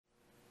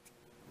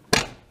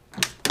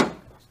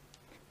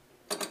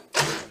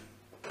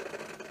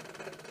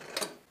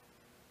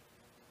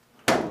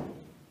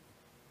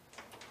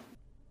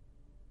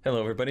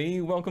Hello,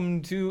 everybody.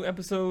 Welcome to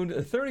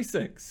episode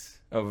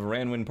 36 of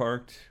Ranwin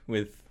Parked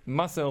with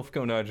myself,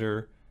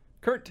 Konadger,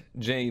 Kurt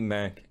J.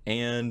 Mack,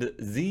 and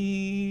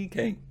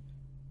ZK.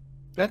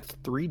 That's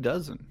 3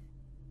 dozen.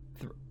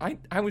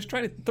 I was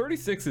trying to...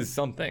 36 is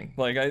something.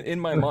 In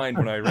my mind,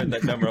 when I read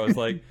that number, I was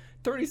like,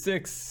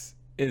 36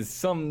 is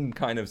some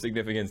kind of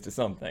significance to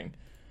something.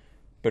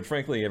 But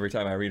frankly, every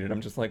time I read it,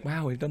 I'm just like,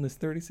 wow, we've done this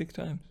 36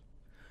 times.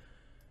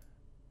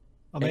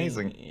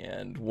 Amazing.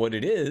 And what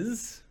it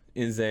is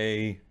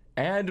a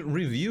ad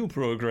review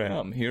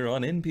program here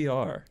on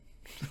NPR.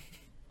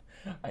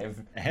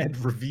 Ad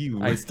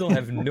review. I still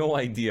have no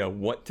idea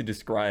what to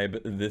describe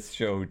this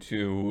show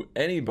to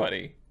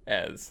anybody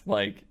as.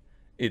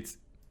 It's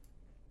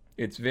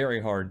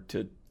very hard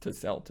to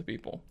sell to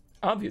people,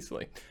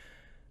 obviously.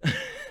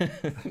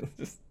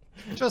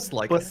 Just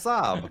like a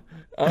sob.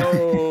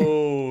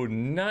 Oh,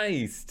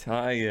 nice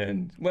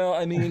tie-in. Well,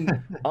 I mean,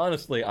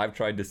 honestly, I've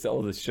tried to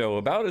sell this show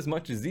about as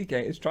much as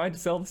ZK has tried to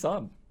sell the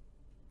sub.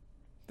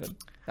 But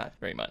not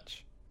very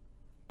much.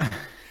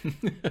 Apparently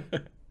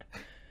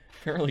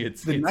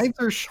it's... The knives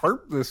are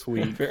sharp this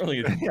week. Apparently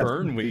it's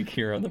burn week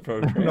here on the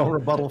program. No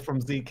rebuttal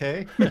from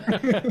ZK.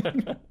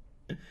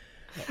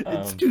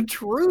 It's too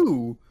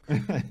true.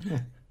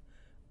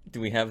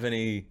 Do we have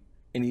any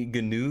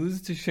good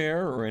news to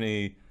share or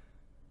any...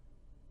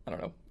 I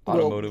don't know,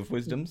 automotive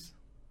wisdoms?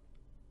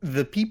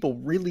 The people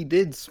really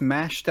did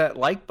smash that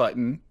like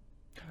button.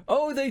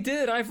 Oh, they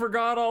did! I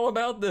forgot all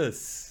about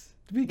this.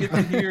 We get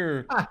to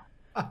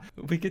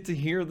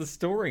hear the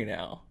story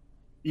now.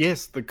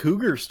 Yes, the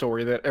cougar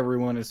story that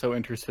everyone is so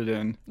interested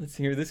in. Let's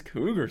hear this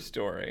cougar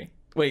story.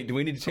 Wait, do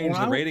we need to change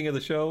the rating of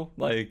the show?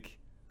 Well,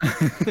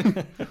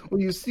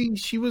 you see,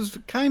 she was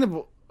kind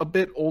of a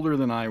bit older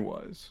than I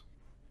was.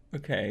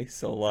 Okay,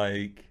 so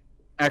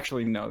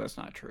Actually, no, that's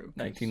not true.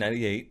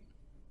 1998.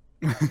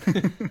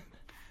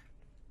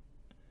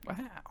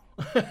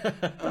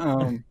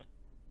 Wow.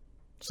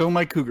 So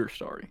my cougar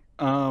story.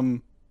 I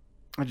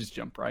just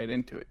jumped right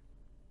into it.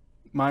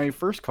 My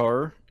first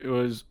car, it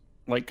was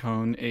like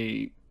Cone,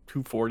 a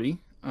 240.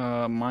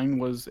 Mine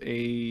was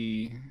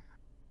a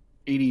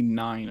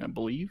 89, I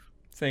believe.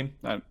 Same.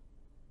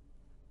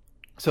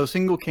 So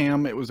single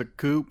cam, it was a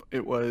coupe.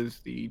 It was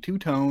the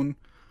 2-tone,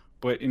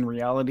 but in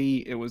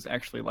reality, it was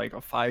actually like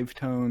a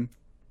 5-tone.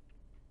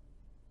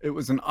 It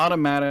was an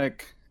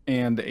automatic,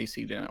 and the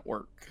AC didn't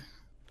work.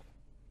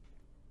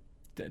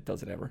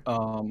 Does it ever?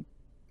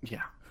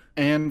 Yeah.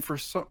 And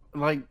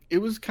it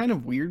was kind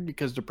of weird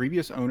because the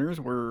previous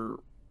owners were,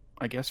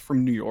 I guess,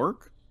 from New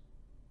York.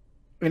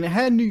 And it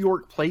had New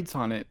York plates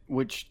on it,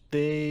 which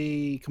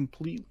they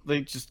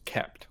just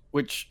kept.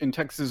 Which in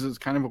Texas is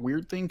kind of a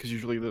weird thing because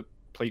usually the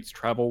plates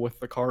travel with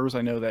the cars.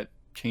 I know that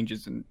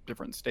changes in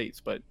different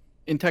states, but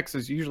in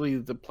Texas, usually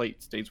the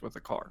plate stays with the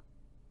car.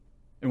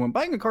 And when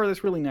buying a car,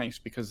 that's really nice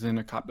because then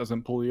a cop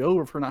doesn't pull you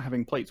over for not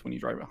having plates when you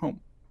drive it home.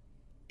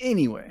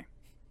 Anyway.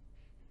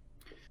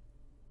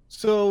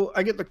 So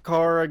I get the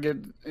car,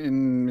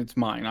 and it's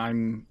mine.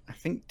 I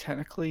think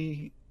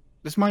technically,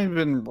 this might have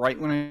been right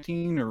when I was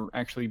 18 or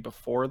actually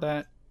before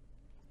that.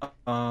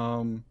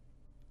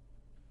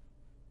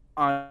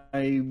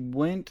 I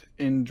went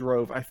and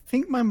drove. I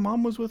think my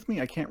mom was with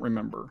me. I can't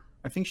remember.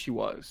 I think she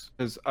was,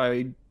 because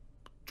I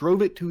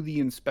drove it to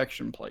the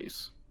inspection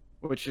place,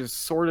 which is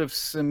sort of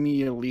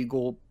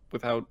semi-illegal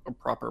without a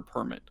proper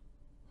permit.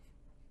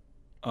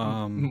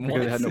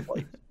 Because it had no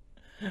plates.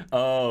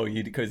 Oh,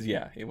 because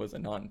it was a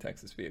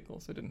non-Texas vehicle,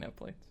 so it didn't have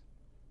plates.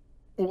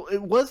 Well,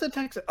 it was a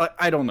Texas...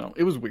 I don't know.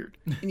 It was weird.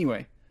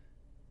 Anyway.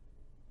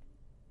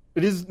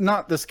 It is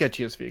not the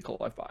sketchiest vehicle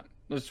I've bought.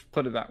 Let's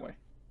put it that way.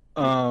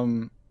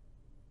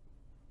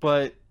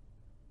 But...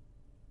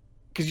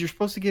 Because you're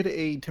supposed to get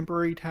a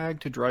temporary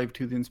tag to drive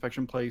to the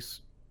inspection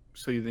place,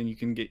 so then you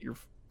can get your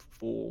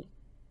full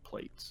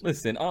plates.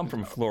 Listen, I'm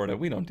from Florida.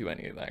 We don't do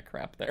any of that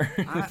crap there.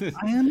 I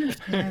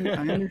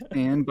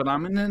understand, but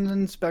I'm in an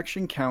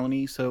inspection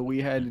county, so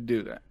we had to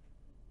do that.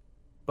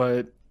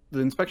 But the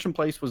inspection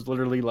place was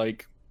literally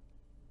like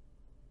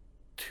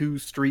 2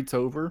 streets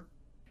over,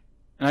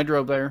 and I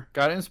drove there,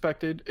 got it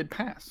inspected, it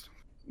passed,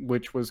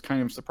 which was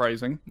kind of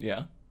surprising.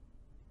 Yeah.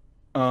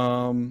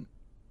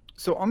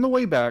 So on the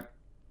way back,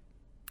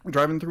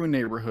 driving through a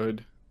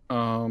neighborhood,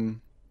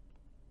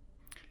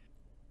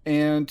 and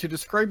to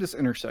describe this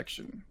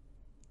intersection,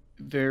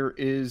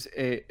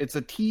 it's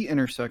a T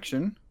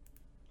intersection.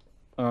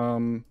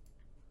 Now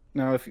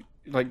if you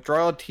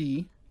draw a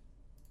T,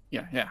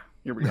 here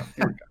we go.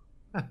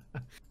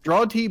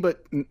 Draw a T,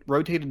 but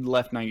rotated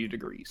left 90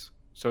 degrees.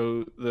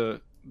 So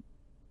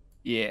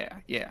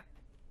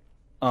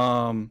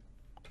I'm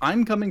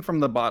coming from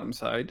the bottom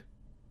side.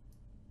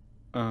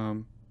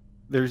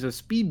 There's a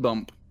speed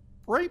bump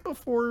right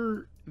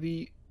before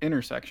the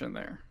intersection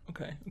there.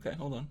 Okay,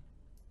 hold on.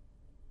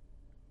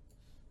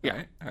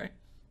 Yeah. All right.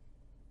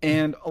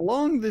 And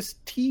along this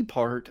T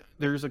part,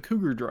 there's a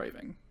cougar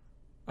driving.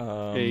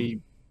 A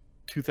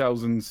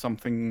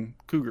 2000-something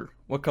cougar.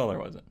 What color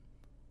was it?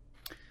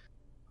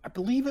 I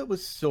believe it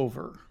was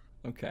silver.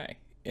 Okay.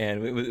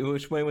 And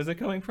which way was it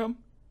coming from?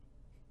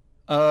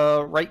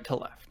 Right to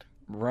left.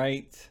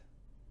 Right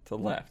to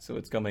left, so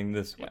it's coming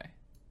this way.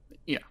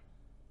 Yeah.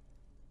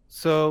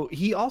 So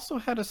he also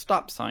had a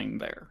stop sign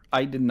there.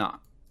 I did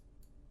not.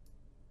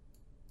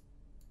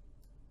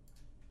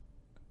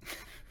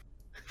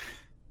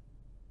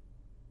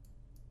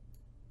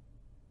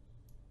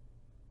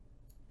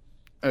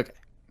 Okay.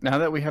 Now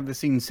that we have the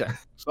scene set.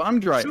 So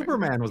I'm driving.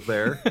 Superman was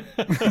there.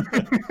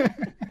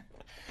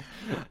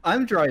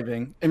 I'm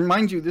driving, and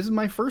mind you, this is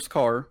my first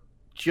car.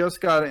 Just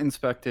got it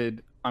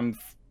inspected. I'm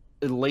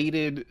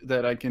elated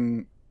that I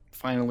can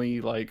finally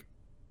like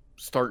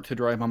start to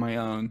drive on my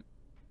own.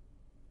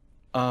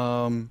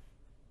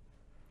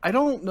 I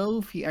don't know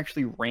if he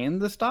actually ran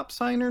the stop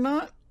sign or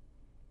not,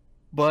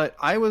 but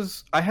I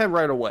had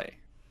right away.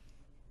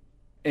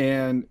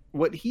 And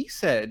what he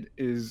said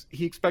is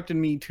he expected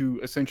me to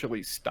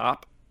essentially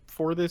stop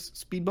for this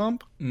speed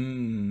bump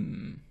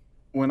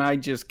when I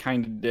just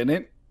kind of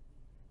didn't.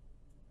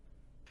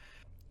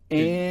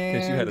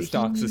 Because you had a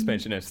stock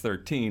suspension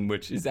S13,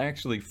 which is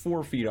actually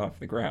 4 feet off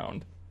the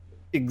ground.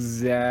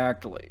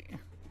 Exactly.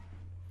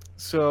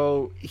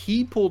 So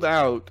he pulled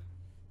out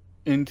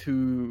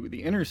into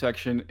the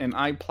intersection, and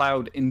I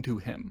plowed into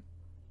him.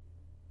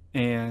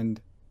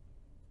 And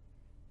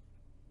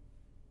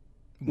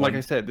like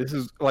I said, this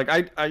is like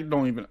I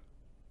don't even.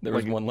 There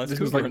was like, one less this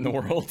Cougar is like- in the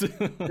world.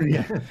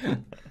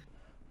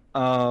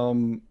 Yeah.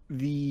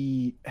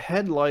 The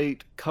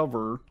headlight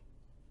cover,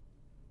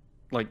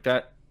 like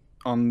that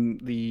on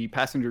the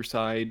passenger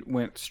side,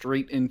 went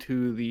straight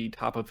into the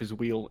top of his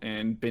wheel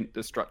and bent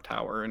the strut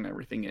tower and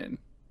everything in.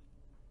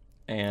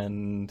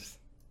 And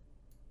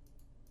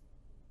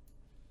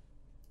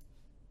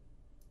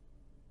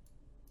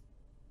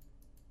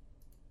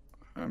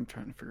I'm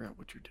trying to figure out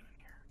what you're doing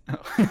here.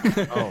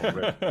 Oh,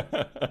 right.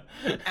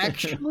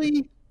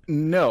 Actually,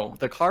 no.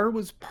 The car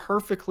was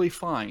perfectly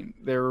fine.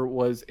 There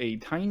was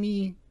like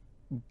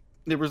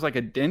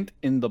a dent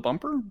in the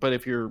bumper, but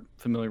if you're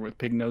familiar with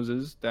pig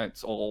noses,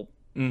 that's all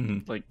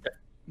like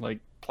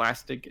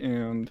plastic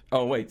and.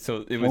 Oh wait,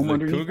 so it was Foam the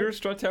underneath Cougar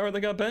strut tower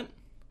that got bent?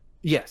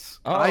 Yes.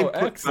 Oh, I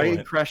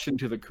excellent. crashed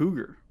into the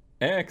Cougar.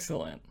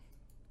 Excellent.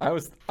 I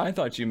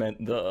thought you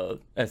meant the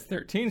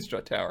S13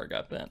 strut tower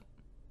got bent.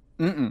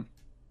 Mm-mm.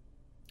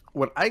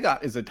 What I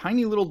got is a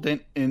tiny little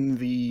dent in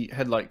the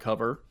headlight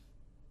cover,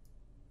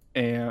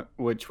 and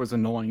which was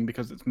annoying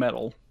because it's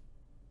metal.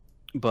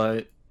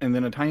 And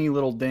then a tiny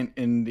little dent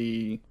in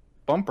the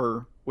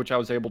bumper, which I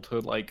was able to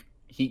like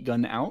heat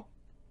gun out.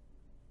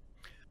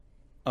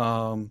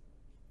 Was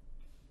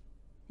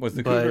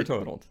the Cougar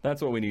totaled?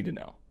 That's what we need to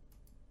know.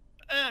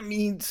 I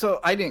mean,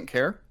 so I didn't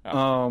care.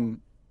 Oh.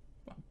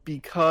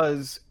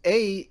 Because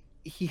he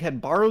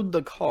had borrowed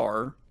the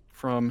car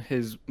from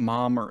his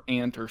mom or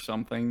aunt or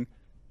something.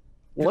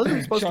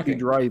 Wasn't supposed to be Shocking.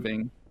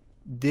 driving.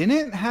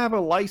 Didn't have a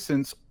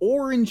license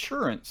or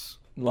insurance.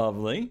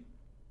 Lovely.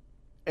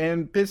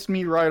 And pissed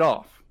me right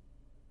off.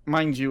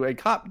 Mind you, a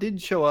cop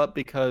did show up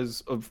because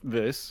of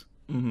this.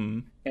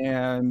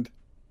 And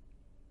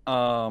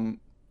I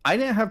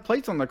didn't have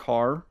plates on the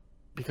car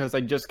because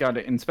I just got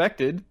it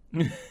inspected.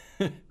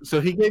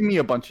 So he gave me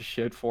a bunch of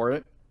shit for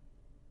it.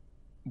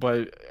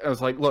 But I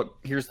was like, look,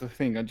 here's the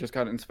thing. I just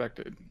got it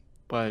inspected.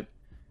 But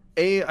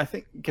I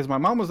think because my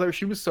mom was there,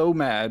 she was so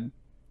mad.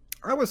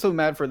 I was so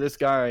mad for this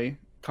guy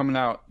coming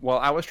out while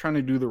I was trying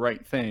to do the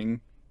right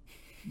thing.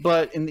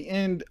 But in the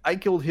end, I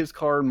killed his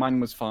car and mine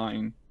was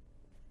fine.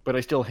 But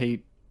I still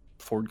hate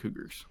Ford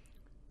Cougars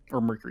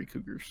or Mercury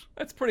Cougars.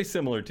 That's pretty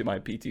similar to my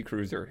PT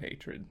Cruiser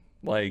hatred.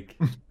 Like,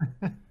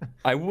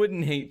 I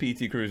wouldn't hate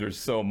PT Cruisers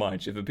so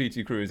much if a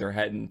PT Cruiser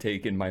hadn't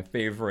taken my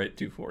favorite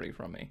 240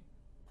 from me.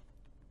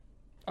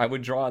 I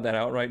would draw that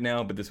out right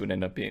now, but this would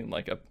end up being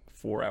like a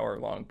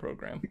 4-hour-long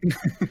program.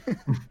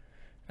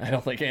 I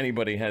don't think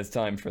anybody has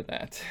time for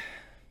that.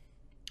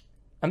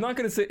 I'm not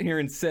going to sit here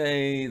and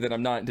say that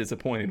I'm not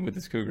disappointed with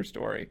this Cougar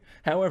story.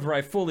 However,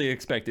 I fully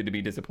expected to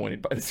be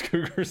disappointed by this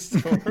Cougar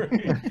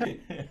story.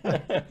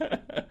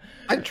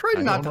 I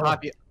tried not to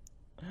hop you.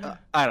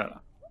 I don't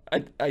know.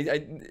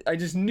 I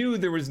just knew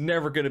there was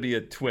never going to be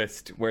a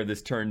twist where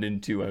this turned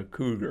into a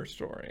Cougar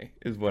story,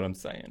 is what I'm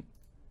saying.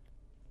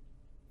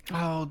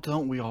 Oh,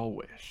 don't we all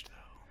wish,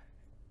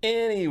 though?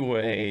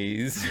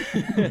 Anyways,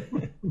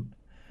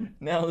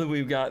 now that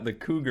we've got the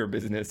Cougar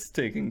business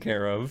taken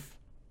care of,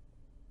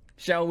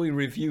 shall we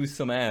review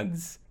some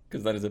ads?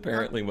 Because that is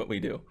apparently what we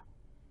do.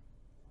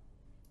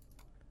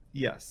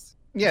 Yes.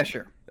 Yeah,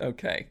 sure.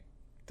 Okay.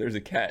 There's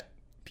a cat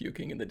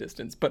puking in the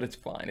distance, but it's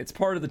fine. It's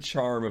part of the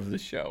charm of the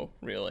show,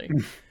 really.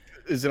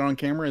 Is it on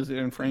camera? Is it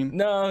in frame?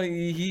 No,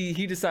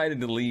 he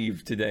decided to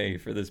leave today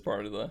for this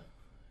part of the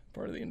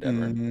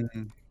endeavor.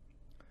 Mm-hmm.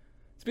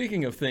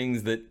 Speaking of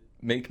things that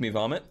make me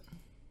vomit,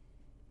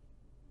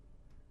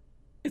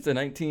 it's a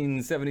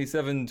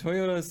 1977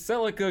 Toyota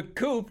Celica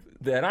Coupe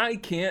that I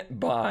can't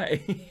buy.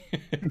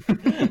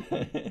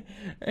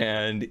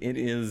 And it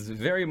is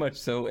very much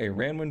so a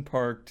Ranwin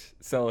parked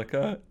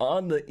Celica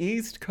on the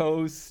East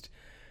Coast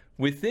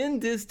within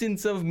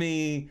distance of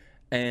me,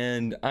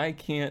 and I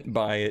can't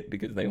buy it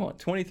because they want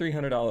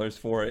 $2,300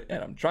 for it,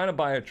 and I'm trying to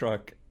buy a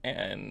truck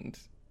and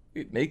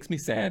it makes me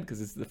sad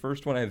because it's the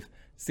first one I've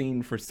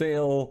seen for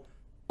sale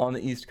on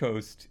the East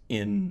Coast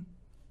in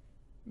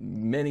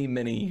many,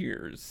 many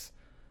years.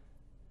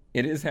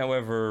 It is,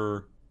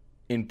 however,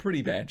 in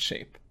pretty bad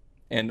shape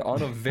and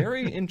on a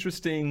very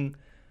interesting,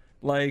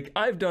 like,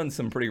 I've done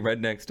some pretty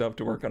redneck stuff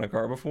to work on a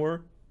car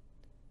before.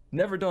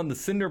 Never done the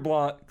cinder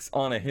blocks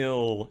on a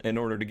hill in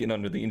order to get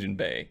under the engine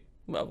bay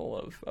level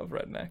of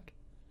redneck.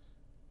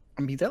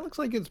 I mean, that looks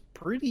like it's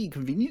pretty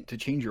convenient to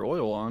change your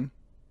oil on.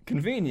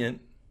 Convenient,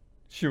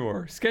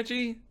 sure.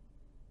 Sketchy,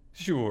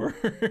 sure.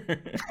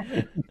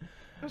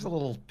 There's a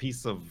little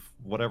piece of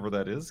whatever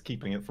that is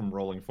keeping it from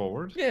rolling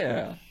forward.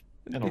 Yeah.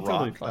 And a it's rock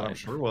totally that fine. I'm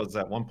sure was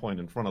at one point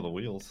in front of the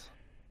wheels.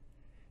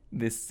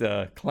 This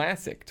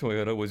classic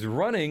Toyota was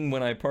running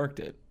when I parked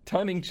it.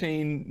 Timing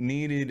chain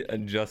needed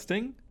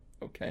adjusting.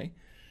 Okay.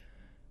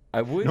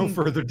 I wouldn't. No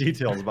further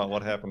details about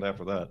what happened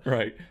after that.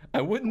 Right.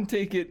 I wouldn't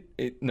take it.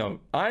 It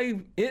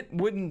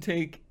wouldn't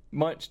take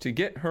much to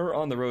get her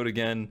on the road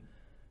again.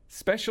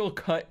 Special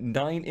cut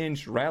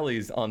 9-inch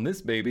rallies on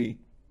this baby.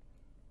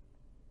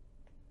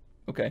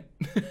 Okay.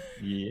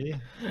 Yeah.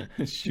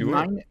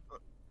 Sure.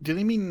 Do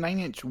they mean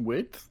 9-inch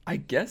width? I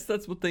guess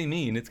that's what they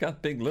mean. It's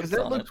got big lips Because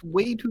that on it. looks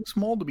way too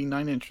small to be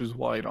 9 inches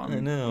wide on I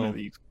know. one of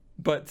these.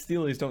 But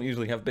Steelies don't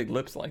usually have big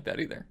lips like that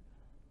either.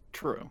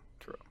 True.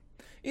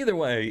 Either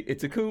way,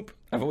 it's a coupe.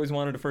 I've always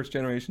wanted a first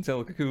generation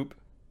Celica coupe.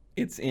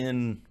 It's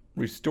in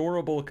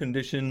restorable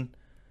condition.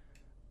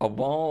 I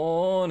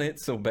want it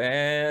so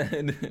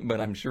bad, but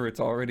I'm sure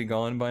it's already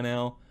gone by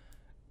now.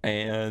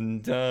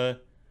 And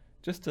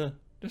just a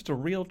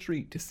real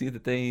treat to see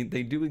that they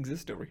do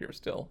exist over here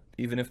still,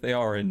 even if they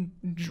are in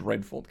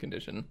dreadful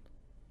condition.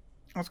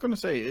 I was going to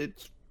say,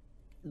 it's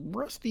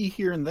rusty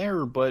here and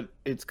there, but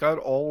it's got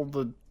all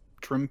the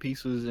trim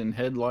pieces and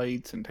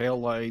headlights and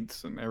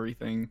taillights and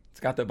everything.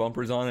 It's got the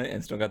bumpers on it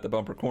and still got the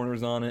bumper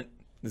corners on it.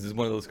 This is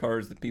one of those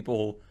cars that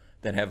people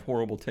that have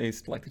horrible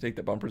taste like to take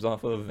the bumpers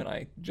off of, and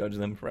I judge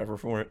them forever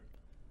for it.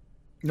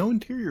 No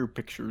interior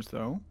pictures,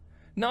 though.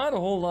 Not a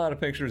whole lot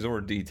of pictures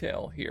or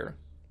detail here,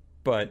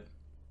 but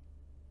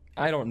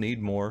I don't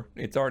need more.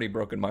 It's already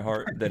broken my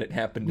heart that it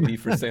happened to be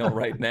for sale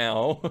right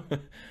now.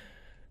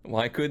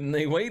 Why couldn't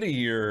they wait a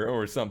year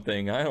or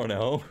something? I don't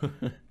know.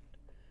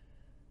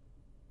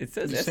 It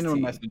says Just ST. send them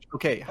a message.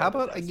 Okay, how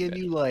about I that's give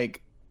good. you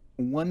like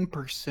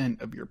 1%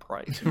 of your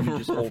price and you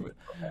just hold it?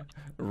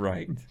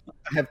 Right.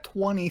 I have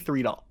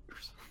 $23.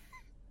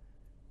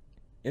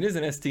 It is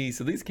an ST,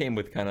 so these came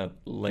with kind of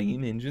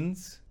lame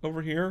engines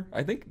over here.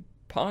 I think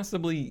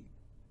possibly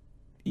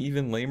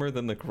even lamer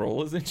than the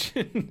Corolla's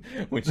engine,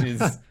 which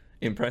is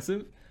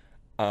impressive.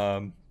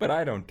 But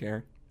I don't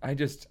care.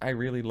 I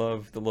really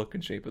love the look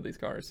and shape of these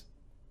cars.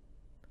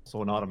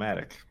 So an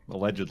automatic,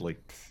 allegedly.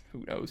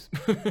 Who knows?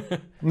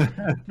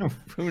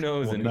 Who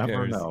knows? We'll and who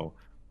never cares? know.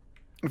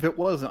 If it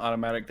was an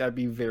automatic, that'd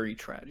be very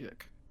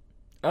tragic.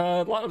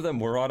 A lot of them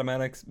were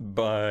automatics,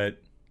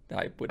 but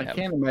I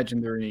Can't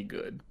imagine they're any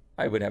good.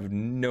 I would have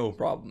no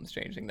problems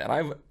changing that.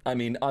 I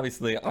mean,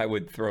 obviously, I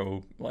would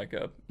throw like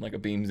a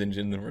Beams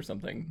engine or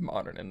something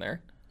modern in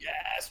there.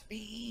 Yes,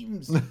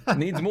 beams.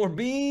 Needs more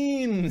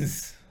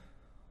beams.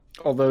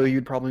 Although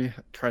you'd probably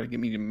try to get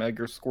me to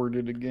mega squirt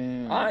it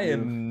again. I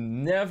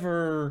am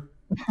never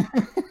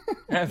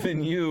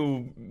having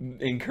you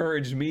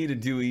encourage me to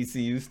do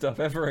ECU stuff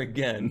ever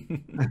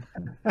again.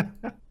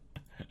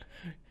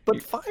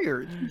 But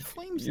fire,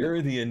 flames.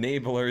 You're the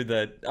enabler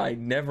that I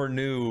never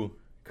knew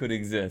could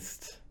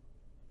exist.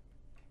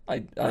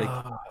 I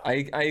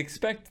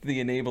expect the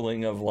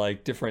enabling of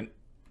like different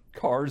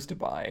cars to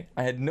buy.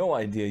 I had no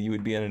idea you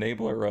would be an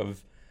enabler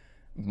of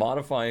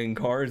modifying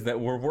cars that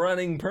were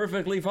running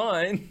perfectly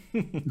fine.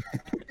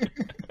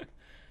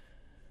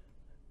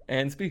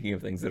 And speaking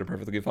of things that are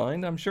perfectly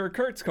fine, I'm sure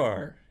Kurt's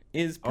car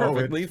is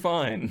perfectly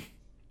fine.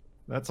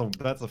 That's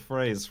a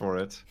phrase for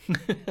it.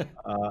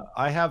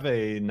 I have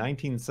a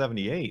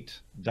 1978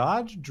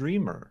 Dodge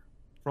Dreamer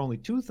for only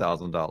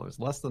 $2,000,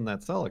 less than that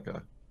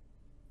Celica.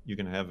 You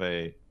can have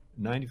a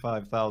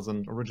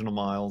 95,000 original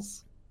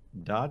miles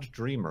Dodge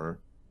Dreamer,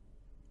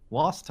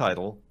 lost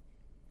title,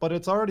 but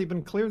it's already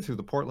been cleared through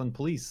the Portland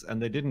police,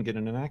 and they didn't get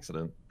in an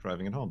accident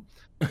driving it home.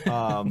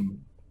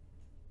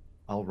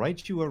 I'll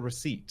write you a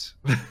receipt.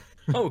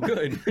 Oh,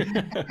 good.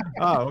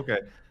 Oh, okay.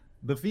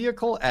 The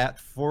vehicle at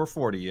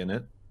 440 in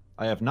it.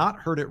 I have not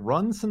heard it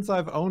run since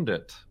I've owned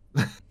it.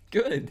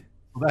 Good.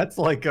 That's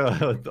like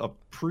a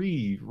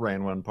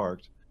pre-ran when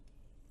parked.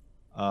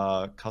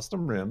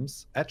 Custom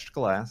rims, etched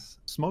glass,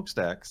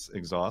 smokestacks,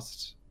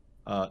 exhaust.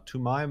 To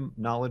my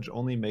knowledge,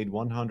 only made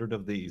 100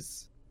 of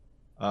these.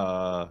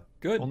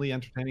 Good. Only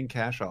entertaining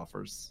cash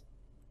offers.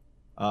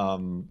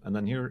 And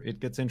then here it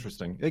gets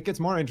interesting. It gets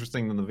more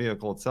interesting than the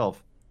vehicle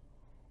itself.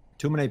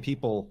 Too many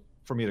people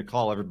for me to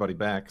call everybody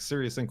back.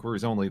 Serious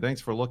inquiries only.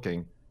 Thanks for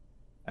looking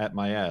at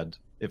my ad.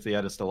 If the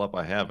ad is still up,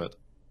 I have it.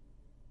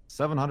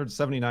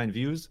 779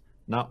 views,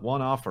 not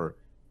one offer.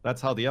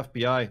 That's how the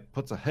FBI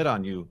puts a hit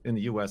on you in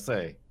the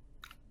USA.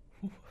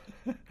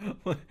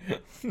 What?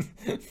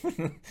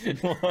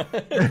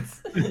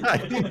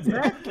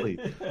 Exactly.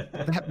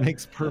 That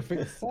makes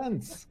perfect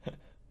sense.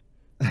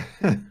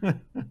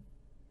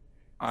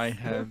 I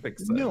have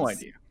Perfect no sense.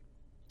 idea.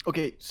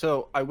 Okay,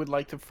 so I would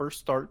like to first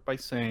start by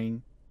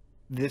saying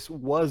this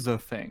was a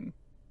thing.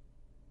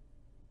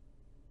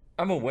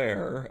 I'm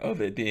aware of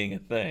it being a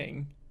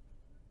thing.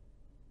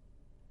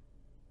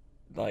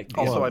 Like the,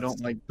 Also, I Was.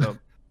 don't like the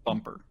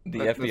bumper. the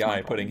That's my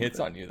FBI putting problem with hits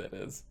it. on you, that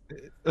is.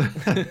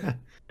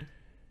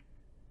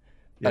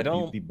 Yeah, I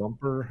don't- the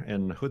bumper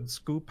and hood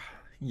scoop,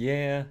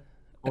 Yeah.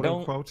 quote don't-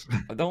 unquote.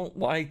 I don't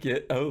like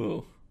it.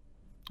 Oh.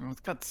 Oh, it's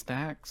got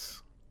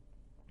stacks.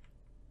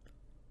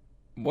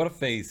 What a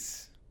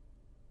face.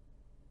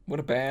 What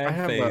a bad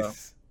have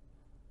face.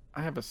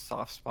 I have a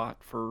soft spot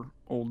for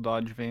old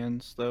Dodge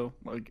vans, though,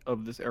 like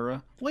of this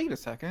era. Wait a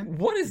second.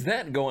 What is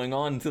that going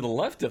on to the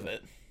left of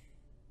it?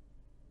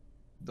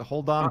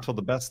 Hold on till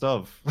the best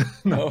of.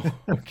 Oh,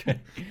 okay.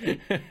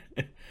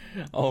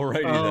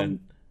 Alrighty then.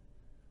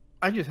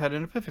 I just had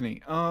an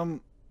epiphany.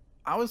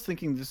 I was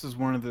thinking this is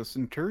one of the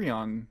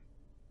Centurion,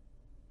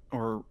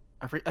 or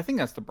I think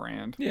that's the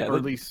brand. Yeah, or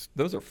at least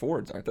Those are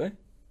Fords, aren't they?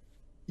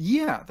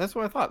 yeah, that's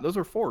what I thought. Those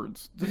are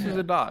Fords. This is Yeah.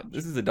 a Dodge.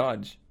 This is a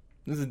Dodge.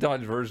 This is a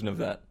Dodge version of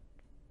that.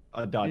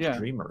 A Dodge Yeah.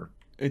 Dreamer.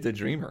 It's a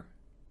Dreamer.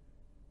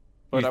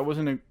 But You- I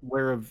wasn't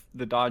aware of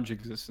the Dodge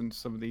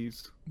existence of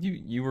these.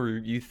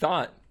 You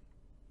thought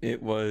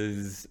it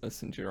was a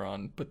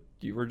Centurion, but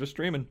you were just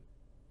dreaming.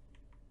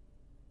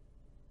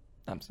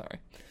 I'm sorry.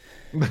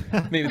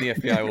 Maybe the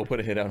FBI will put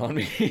a hit out on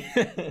me.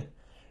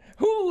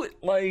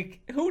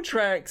 Who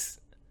tracks?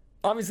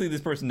 Obviously, this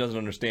person doesn't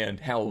understand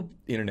how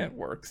the internet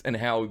works and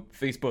how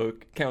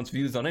Facebook counts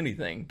views on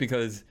anything.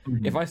 Because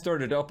if I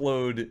started to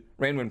upload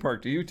Randwind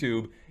Park to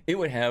YouTube, it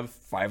would have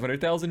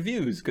 500,000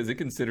 views because it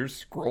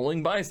considers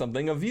scrolling by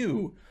something a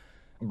view.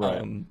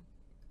 Right.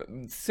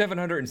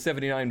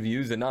 779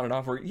 views and not an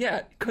offer.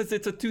 Yeah, because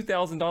it's a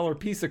 $2,000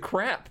 piece of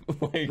crap.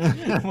 Like,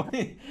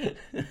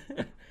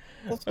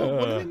 Also,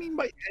 what do they mean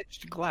by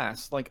etched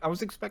glass? Like, I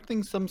was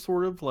expecting some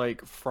sort of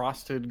like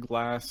frosted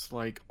glass,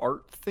 like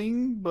art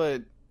thing,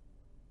 but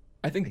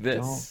I think I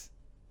this.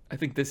 I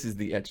think this is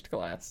the etched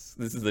glass.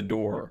 This is the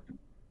door,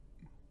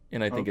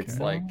 and I think it's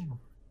Okay.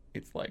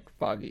 like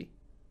foggy.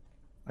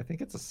 I think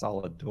it's a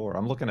solid door.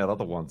 I'm looking at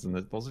other ones, and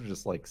those are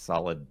just like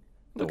solid.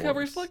 Look how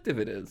doors. reflective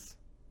it is.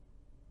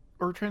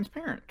 or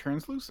transparent,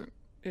 translucent.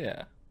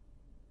 Yeah,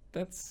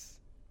 that's.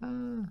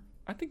 Uh,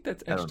 I think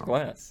that's I don't etched know.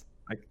 glass.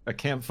 I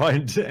can't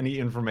find any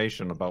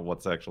information about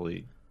what's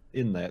actually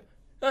in that.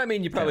 I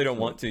mean, you probably don't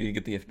Absolutely. want to. You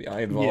get the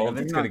FBI involved.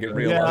 they're It's gonna not get gonna-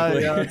 real yeah,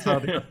 ugly. yeah, that's how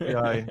the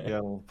FBI. Yeah,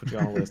 we'll put you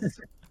on a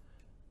list.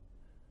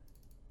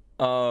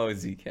 Oh,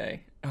 ZK.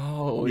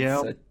 Oh, it's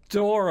Yep.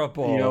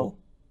 adorable.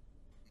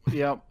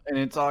 Yep, and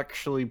it's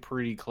actually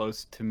pretty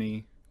close to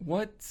me.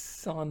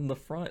 What's on the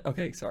front?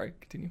 Okay, sorry.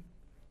 Continue.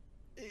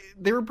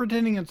 They were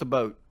pretending it's a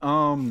boat. A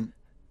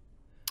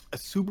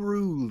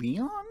Subaru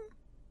Leon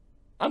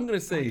I'm gonna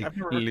say I've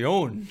never-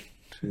 Leon.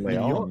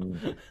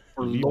 Leon.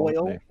 or Leon,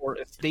 Loyal eh? or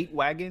Estate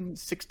Wagon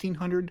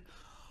 1600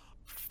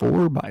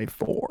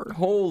 4x4.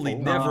 Holy, Oh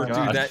my never do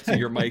gosh. that to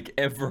your mic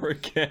ever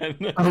again.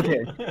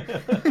 Okay.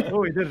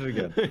 Oh, he did it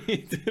again. He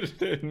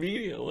did it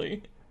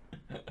immediately.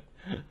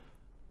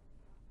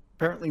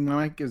 Apparently,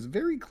 my mic is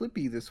very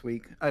clippy this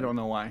week. I don't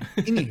know why.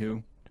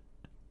 Anywho,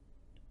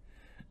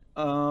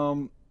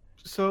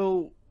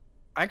 so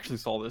I actually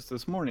saw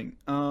this morning.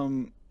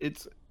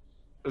 It's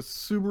a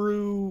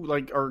Subaru,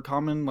 like our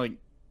common, like,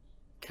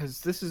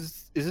 because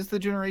is this the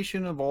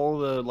generation of all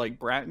the like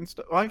Brat and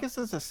stuff? Well, I guess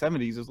it's the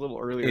 70s. It's a little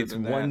earlier It's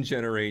than one that.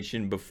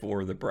 generation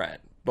before the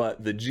Brat,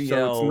 but the GL.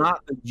 So it's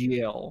not the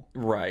GL.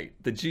 Right.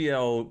 The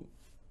GL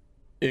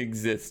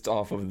exists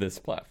off of this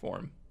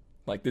platform.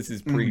 Like this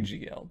is Mhm.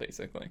 pre-GL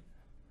basically.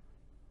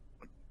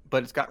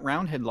 But it's got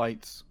round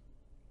headlights,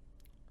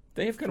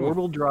 They have kind of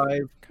four-wheel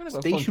drive, kind of a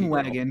station funky grill.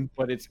 wagon,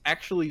 but it's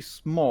actually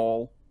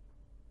small.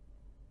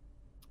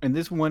 And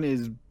this one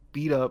is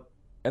beat up.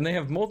 And they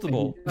have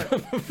multiple.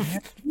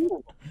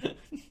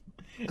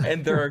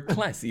 And there are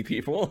classy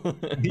people.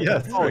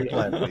 Yes, Oh, very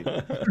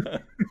yeah.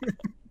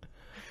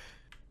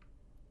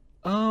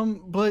 classy.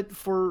 But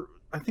for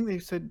I think they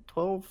said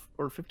 12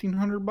 or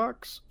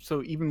 $1,500,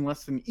 so even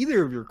less than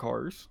either of your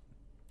cars.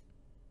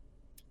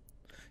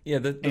 Yeah,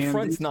 the And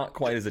front's it's- not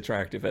quite as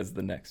attractive as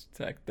the next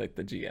tech, like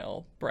the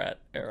GL Brat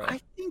era. I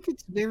think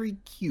it's very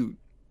cute.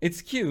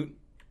 It's cute.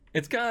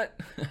 It's got.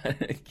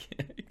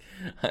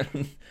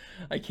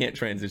 I can't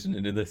transition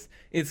into this.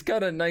 It's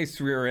got a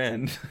nice rear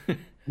end,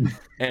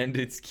 and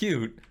it's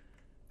cute,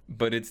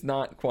 but it's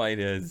not quite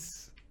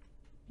as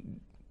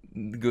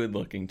good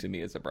looking to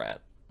me as a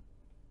Brat.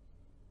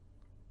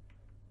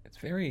 It's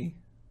very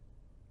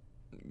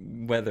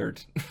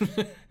weathered.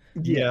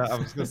 Yeah, Yes. I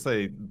was gonna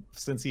say,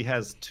 since he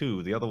has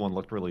two, the other one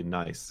looked really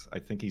nice. I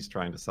think he's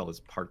trying to sell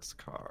his parts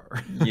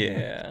car.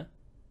 Yeah,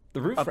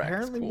 the roof rack's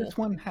Apparently, cool. this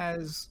one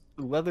has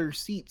leather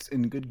seats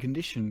in good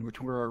condition,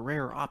 which were a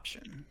rare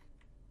option.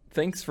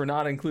 Thanks for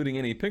not including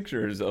any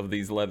pictures of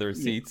these leather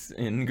Yeah. seats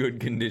in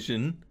good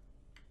condition.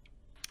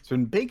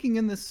 been baking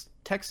in this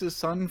Texas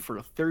sun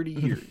for 30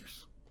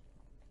 years.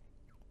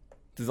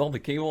 Does all the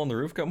cable on the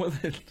roof come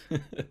with it?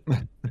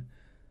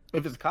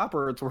 If it's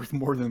copper, it's worth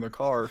more than the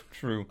car.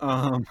 True.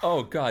 Um,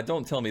 Oh God,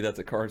 don't tell me that's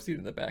a car seat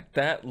in the back.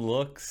 That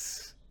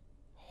looks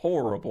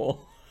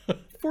horrible.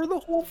 for the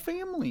whole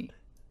family.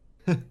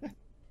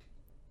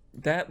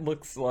 That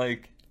looks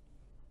like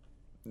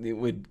it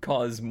would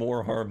cause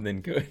more harm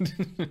than good.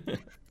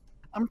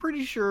 I'm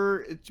pretty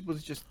sure it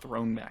was just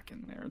thrown back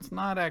in there. It's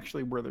not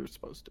actually where they're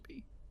supposed to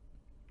be.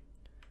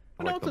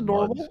 I I know like it's the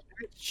adorable. mud.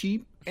 It's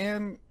cheap,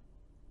 and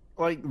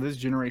like this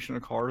generation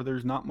of car,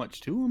 there's not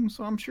much to them,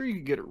 so I'm sure you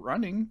could get it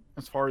running.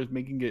 As far as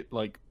making it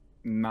like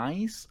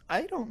nice,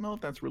 I don't know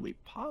if that's really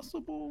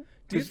possible.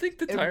 Do you 'cause think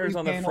the every tires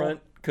on the panel- front,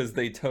 because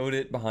they towed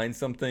it behind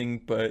something,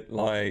 but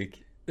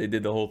like they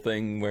did the whole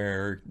thing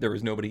where there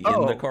was nobody in the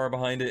Oh. car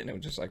behind it and it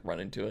would just like run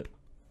into it?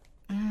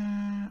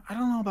 I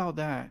don't know about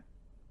that.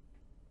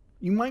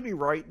 You might be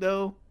right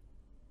though,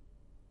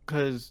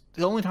 because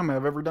the only time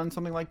I've ever done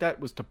something like that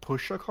was to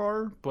push a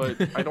car, but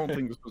I don't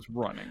think this was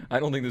running. I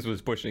don't think this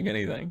was pushing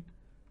anything.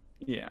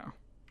 Yeah.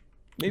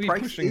 Maybe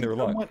Price pushing is their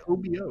luck. somewhat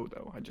OBO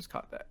though. I just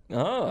caught that.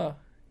 Ah,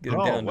 get 'em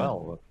Oh, down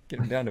well. to,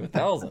 get 'em down to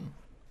 1,000.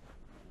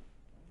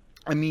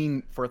 I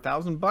mean, for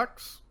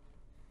 $1,000,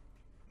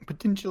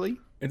 potentially.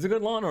 It's a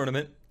good lawn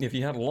ornament if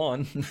you had a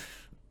lawn.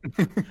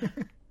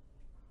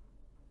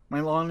 My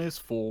lawn is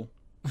full.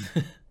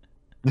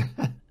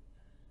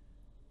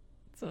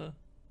 It's a,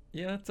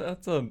 yeah,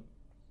 that's a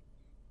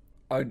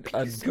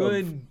Piece of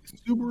good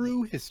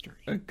Subaru history.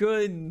 a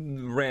good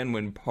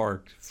Ranwin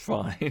Park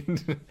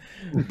find,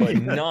 but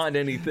not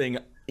anything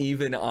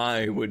even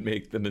I would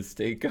make the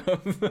mistake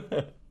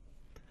of.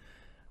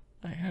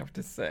 I have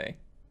to say.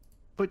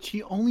 But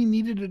she only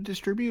needed a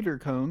distributor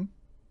cone.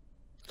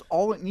 That's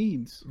all it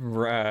needs.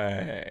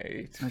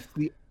 Right. That's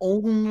the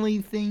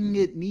only thing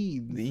it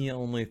needs. The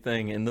only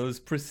thing, and those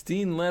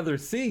pristine leather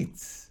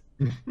seats.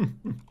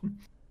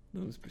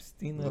 Those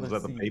pristine leather Was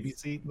that the seats. baby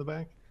seat in the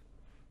back?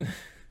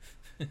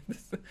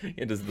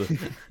 It is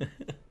the.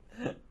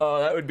 Oh,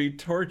 that would be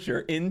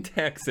torture in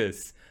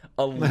Texas.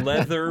 A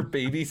leather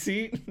baby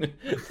seat.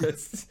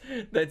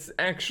 That's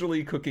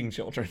actually cooking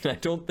children. I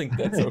don't think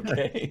that's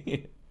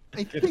okay.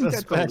 I Get think the that's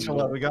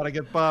spatula. We gotta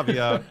get Bobby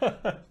out.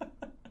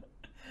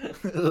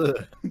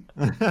 Ugh.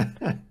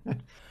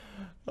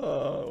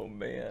 Oh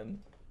man.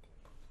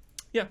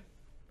 Yeah.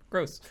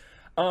 Gross.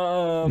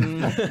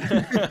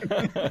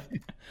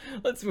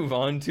 Let's move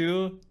on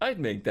to I'd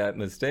make that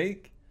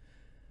mistake.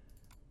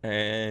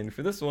 And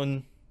for this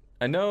one,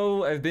 I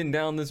know I've been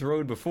down this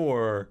road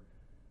before,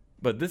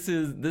 but this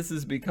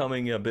is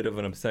becoming a bit of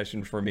an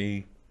obsession for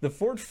me. The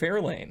Ford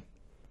Fairlane.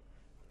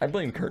 I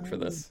blame Kurt for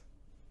this.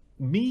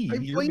 Me? I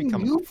You're blame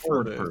becoming you a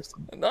for Ford this.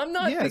 person. I'm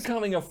not Yes.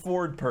 becoming a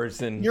Ford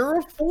person. You're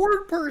a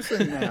Ford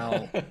person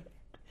now.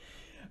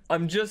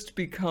 I'm just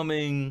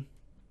becoming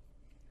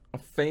a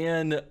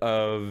fan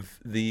of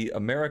the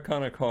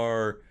Americana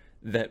car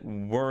that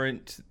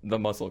weren't the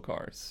muscle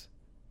cars.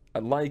 I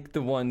like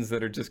the ones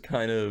that are just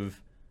kind of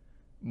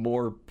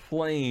more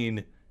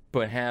plain,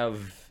 but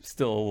have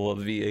still a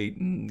V8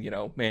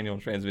 and, manual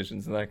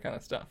transmissions and that kind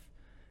of stuff.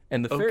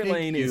 And the Okay,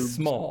 Fairlane is cubes.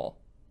 small.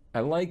 I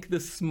like the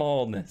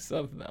smallness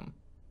of them.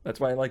 That's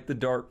why I like the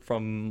Dart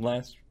from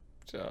last,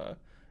 or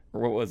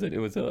what was it? It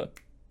was a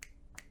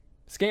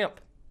Scamp.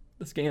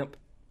 The Scamp.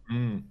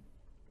 Mm.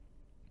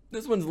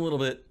 This one's a little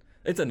bit,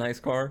 it's a nice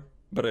car,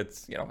 but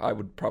it's, I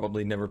would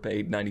probably never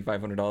pay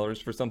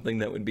 $9,500 for something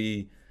that would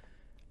be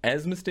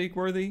as mistake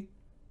worthy.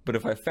 But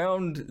if I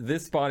found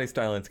this body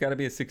style, it's got to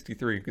be a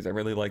 63 because I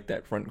really like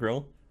that front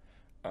grille.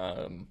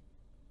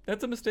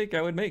 That's a mistake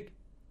I would make.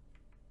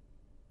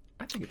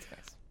 I think it's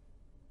nice.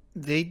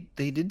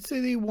 They did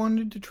say they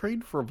wanted to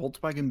trade for a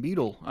Volkswagen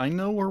Beetle. I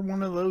know where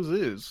one of those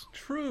is.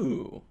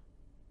 True.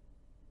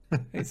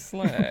 Hey,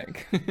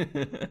 slag.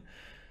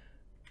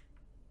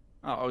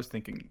 Oh, I was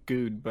thinking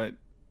Good, but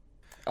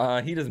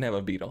He doesn't have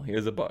a Beetle. He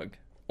has a Bug.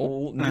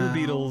 Old new Oh.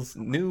 Beetles,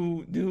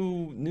 new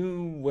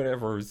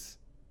whatevers.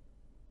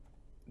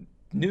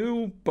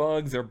 New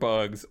bugs are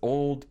bugs.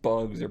 Old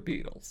bugs are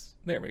Beetles.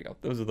 There we go.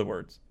 Those are the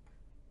words.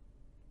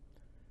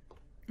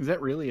 is that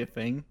really a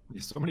thing?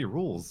 There's so many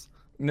rules.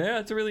 Yeah,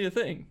 it's really a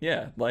thing.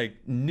 Yeah, like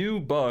new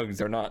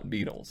bugs are not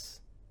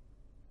Beetles,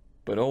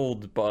 but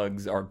old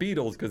bugs are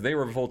Beetles because they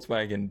were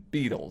Volkswagen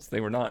Beetles.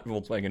 They were not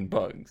Volkswagen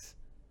Bugs.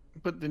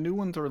 But the new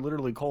ones are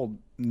literally called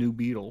New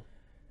Beetle.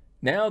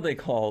 Now they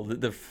call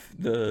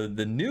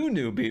the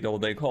new Beetle.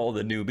 They call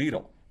the new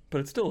Beetle, but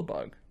it's still a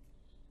bug.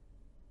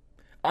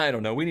 I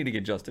don't know. We need to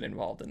get Justin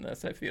involved in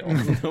this. I feel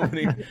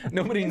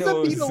nobody Is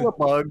knows. a beetle a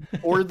bug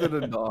or is it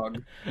a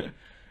dog?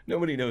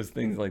 Nobody knows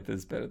things like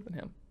this better than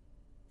him.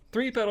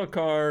 3-pedal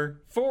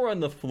car, 4 on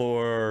the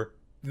floor,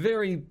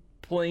 very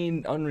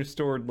plain,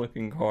 unrestored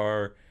looking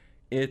car.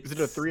 Is it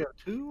a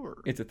 302 or?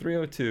 It's a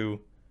 302.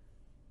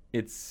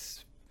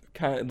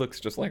 It looks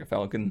just like a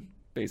Falcon,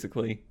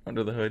 basically,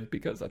 under the hood,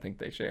 because I think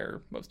they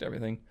share most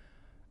everything.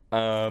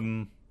 I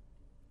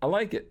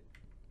like it.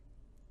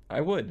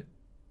 I would.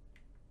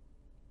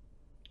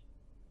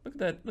 Look at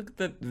that. Look at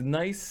that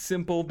nice,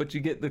 simple, but you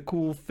get the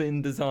cool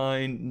fin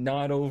design,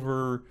 not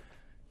over,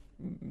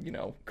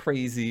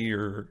 crazy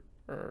or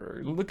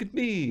look at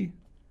me.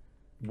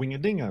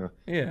 Wing-a-dinga.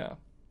 Yeah.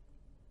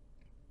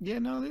 Yeah,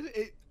 no,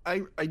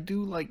 I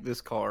do like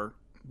this car,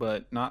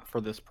 but not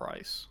for this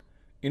price.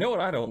 You know what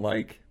I don't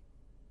like?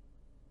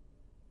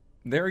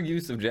 Their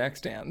use of jack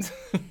stands.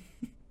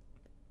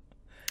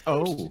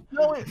 Oh.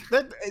 No,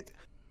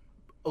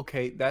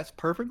 okay, that's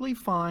perfectly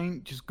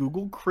fine. Just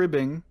Google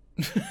cribbing.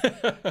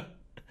 I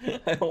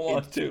don't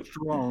want It's to.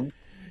 strong.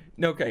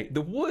 Okay, the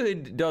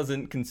wood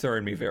doesn't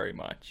concern me very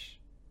much.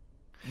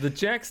 The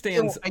jack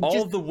stands I all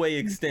just- the way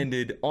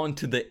extended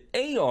onto the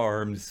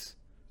A-arms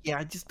Yeah,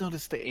 I just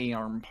noticed the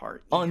A-arm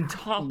part. on Yeah.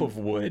 top of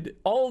wood.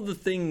 All the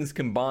things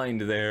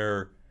combined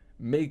there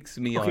makes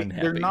me Okay,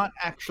 unhappy. they're not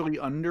actually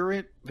under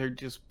it. They're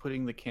just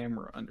putting the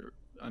camera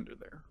under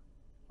there.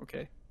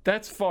 Okay.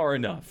 That's far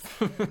enough.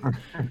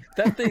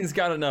 That thing's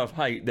got enough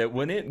height that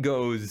when it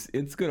goes,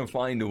 it's gonna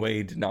find a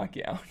way to knock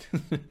you out.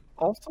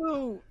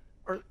 Also,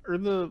 are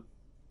the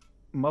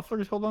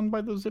mufflers held on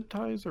by those zip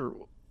ties, or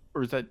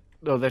is that?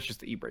 No, that's just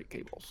the e-brake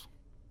cables.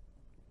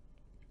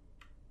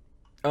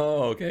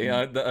 Oh, okay.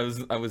 Yeah,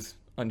 I was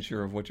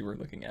unsure of what you were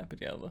looking at,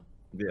 but yeah,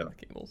 Yeah. the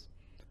cables.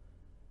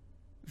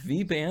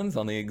 V bands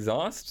on the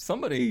exhaust.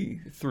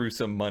 Somebody threw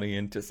some money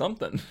into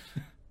something.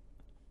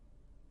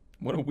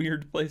 What a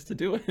weird place to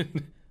do it.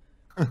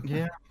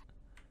 Yeah.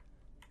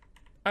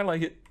 I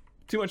like it.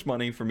 Too much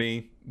money for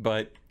me,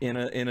 but in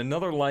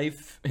another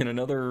life, in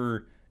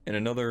another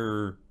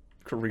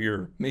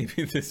career,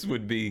 maybe this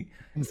would be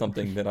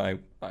something that I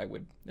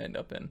would end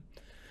up in.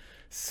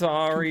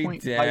 Sorry,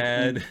 2.5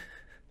 Dad.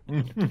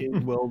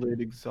 TIG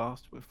welded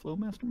exhaust with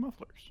Flowmaster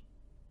mufflers.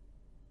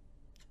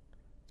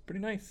 It's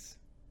pretty nice.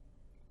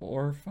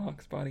 Or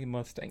Fox Body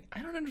Mustang.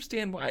 I don't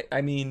understand why.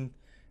 I mean,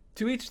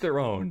 to each their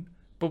own.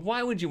 But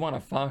why would you want a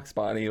Fox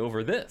Body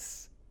over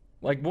this?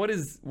 Like, what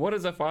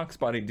does a Fox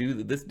Body do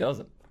that this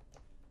doesn't?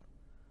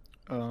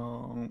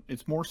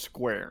 It's more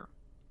square.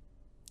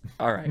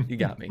 All right, you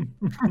got me.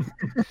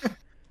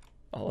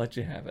 I'll let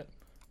you have it.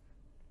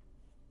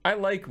 I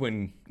like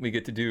when we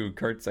get to do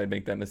Kurt's I'd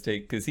make that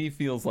mistake because he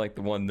feels like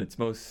the one that's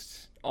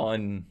most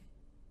on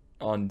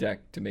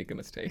deck to make a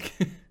mistake.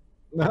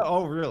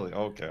 Oh, really?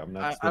 Okay, I'm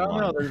not. I don't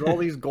know. There's all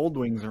these gold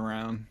wings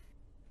around.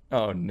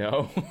 Oh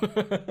no.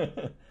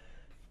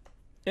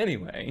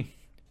 Anyway.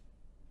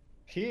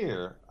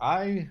 Here,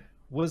 I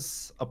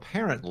was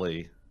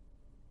apparently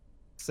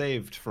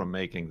saved from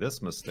making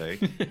this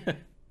mistake.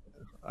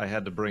 I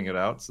had to bring it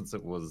out since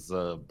it was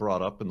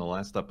brought up in the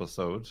last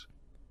episode.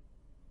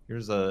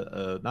 Here's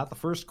not the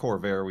first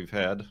Corvair we've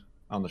had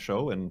on the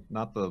show, and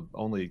not the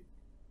only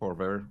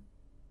Corvair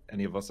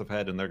any of us have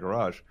had in their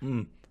garage.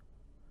 Mm.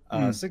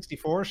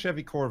 64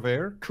 Chevy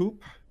Corvair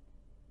Coupe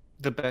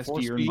The best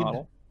year 4-speed. and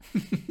model.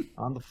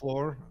 on the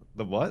floor.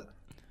 The what?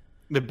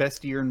 The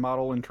best year and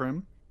model and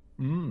trim.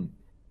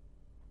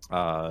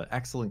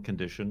 Excellent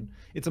condition.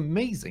 It's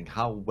amazing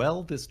how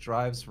well this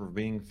drives for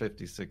being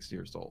 56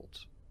 years old.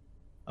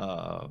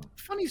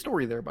 Funny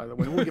story there, by the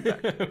way. We'll get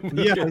back.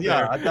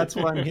 Yeah, that's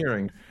what I'm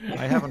hearing.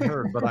 I haven't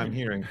heard, but I'm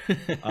hearing.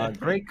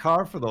 Great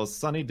car for those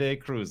sunny day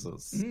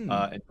cruises.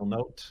 And you'll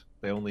note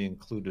they only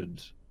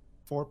included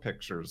 4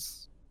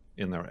 pictures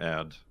in their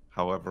ad.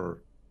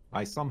 However,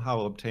 I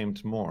somehow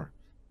obtained more.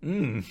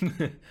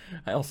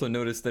 I also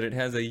noticed that it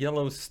has a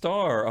yellow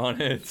star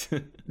on it.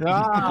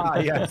 Ah,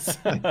 yes.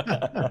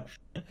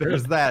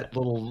 There's that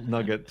little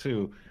nugget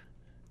too.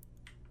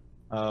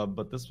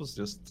 But this was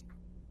just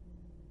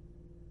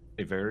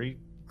a very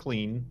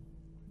clean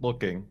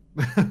looking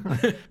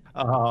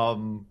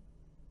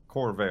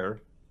Corvair.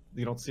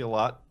 You don't see a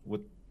lot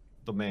with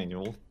the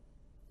manual.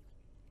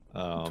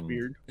 It's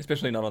weird.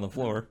 Especially not on the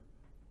floor.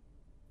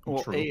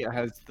 Well, True. it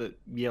has the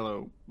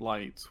yellow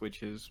lights,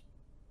 which is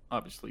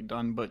obviously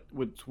done. But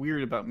what's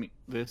weird about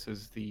this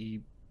is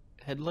the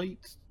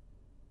headlights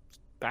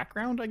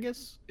background, I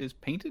guess, is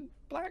painted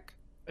black.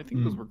 I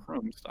think those were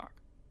chrome stock.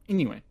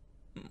 Anyway,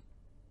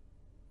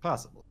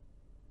 Possible.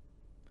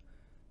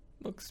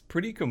 Looks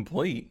pretty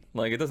complete.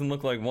 Like, it doesn't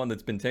look like one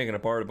that's been taken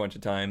apart a bunch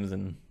of times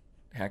and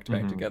hacked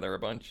back together a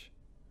bunch.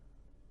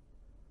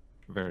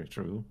 Very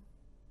true.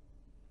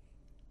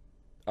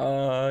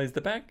 Is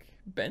the back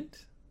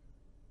bent?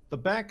 The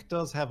back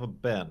does have a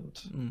bend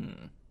Hmm.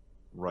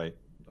 right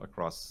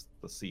across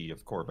the sea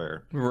of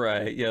Corvair.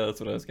 Right, yeah, that's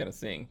what I was kind of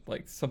seeing.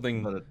 Like,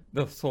 something, But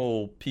this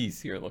whole piece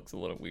here looks a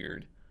little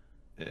weird.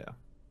 yeah.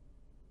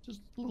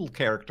 Just a little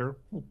character,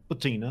 little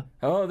patina.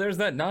 Oh, there's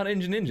that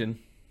non-engine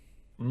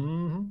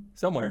Mm-hmm.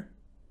 somewhere.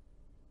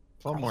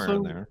 Somewhere Also-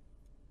 in there.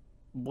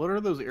 what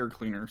are those air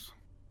cleaners?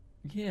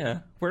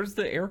 Yeah, where's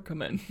the air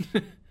come in?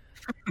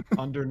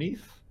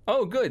 Underneath.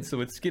 Oh, good,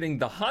 so it's getting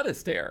the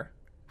hottest air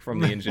from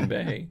the engine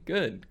bay.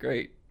 Good,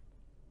 great.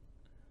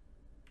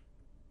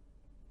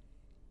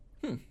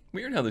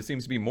 Weird how there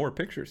seems to be more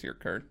pictures here,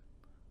 Kurt.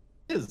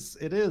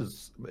 It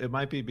is. It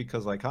might be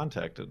because I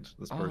contacted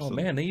this Oh person.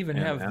 man, they even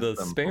and have asked the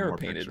them for spare more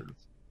painted.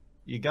 pictures.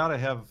 You gotta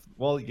have.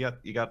 Well, you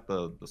got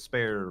the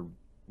spare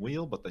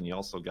wheel, but then you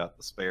also got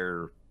the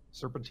spare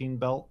serpentine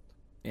belt,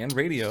 And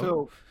radio.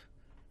 So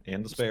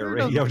and the The spare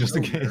spare radio doesn't just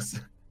in go there. case.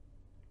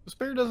 the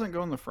spare doesn't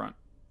go in the front.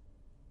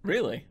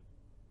 Really?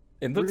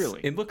 It looks Really?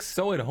 it looks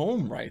so at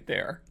home right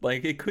there.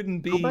 Like it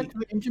couldn't Go be. back to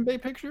the engine bay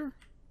picture.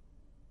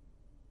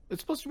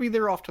 It's supposed to be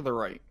there off to the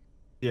right.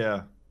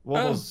 Yeah.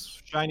 Well, Oh.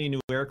 those shiny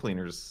new air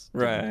cleaners.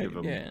 didn't Right, give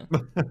 'em-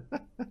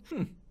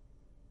 yeah.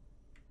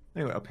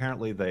 Anyway,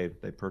 apparently they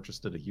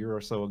purchased it a year or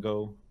so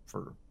ago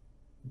for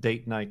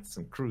date nights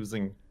and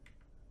cruising.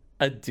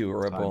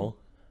 Adorable.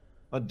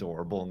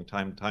 Adorable, and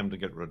time to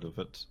get rid of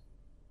it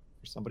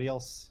for somebody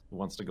else who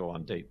wants to go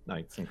on date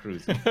nights and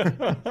cruising.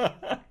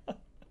 I've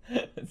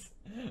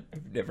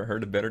never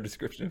heard a better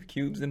description of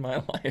cubes in my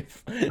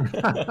life.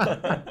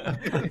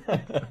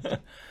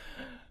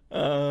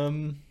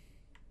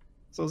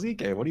 So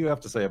ZK, what do you have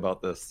to say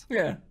about this?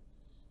 Yeah.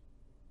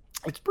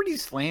 It's pretty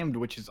slammed,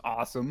 which is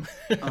awesome.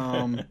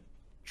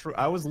 True.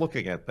 I was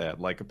looking at that.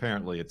 Like,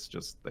 apparently, it's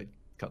just they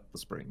cut the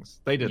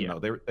springs. They didn't Yeah.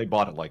 know they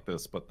bought it like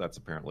this, but that's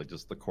apparently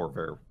just the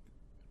Corvair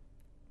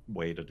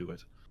way to do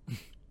it.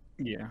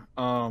 Yeah.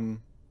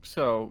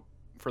 So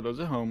for those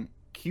at home,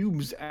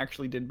 Cubes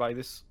actually did buy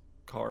this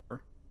car.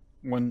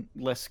 One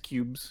less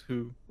Cubes,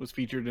 who was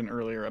featured in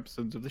earlier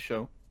episodes of the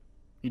show.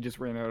 He just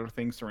ran out of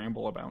things to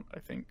ramble about, I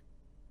think.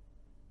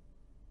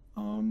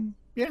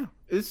 Yeah,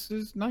 this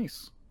is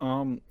nice.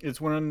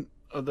 It's one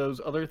of those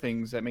other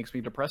things that makes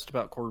me depressed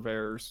about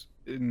Corvairs,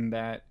 in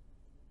that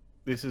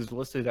this is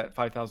listed at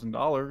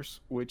 $5,000,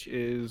 which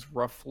is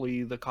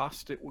roughly the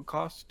cost it would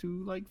cost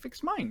to like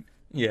fix mine.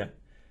 Yeah.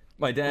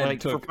 My dad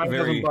Like for took $5,000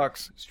 very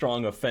bucks.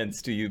 strong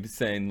offense to you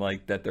saying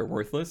like that they're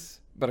worthless,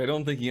 but I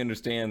don't think he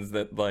understands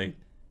that like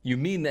you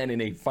mean that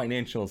in a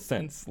financial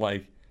sense.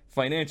 Like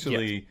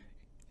financially,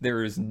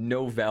 there is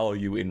no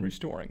value in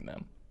restoring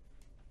them.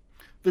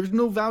 There's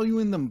no value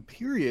in them,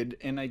 period.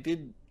 And I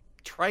did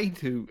try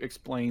to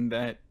explain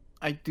that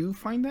I do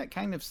find that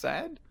kind of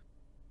sad,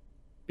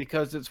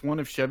 because it's one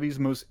of Chevy's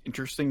most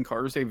interesting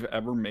cars they've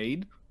ever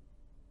made.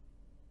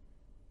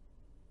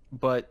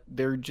 But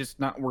they're just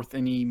not worth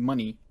any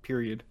money,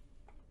 period.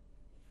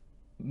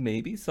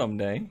 Maybe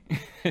someday.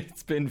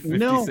 It's been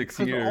No, 56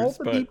 'cause years,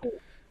 but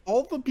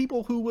all the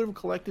people who would have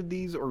collected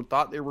these or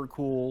thought they were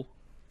cool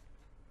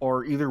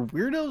are either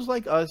weirdos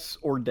like us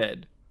or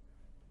dead.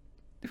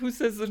 who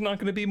says there's not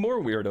going to be more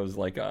weirdos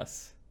like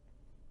us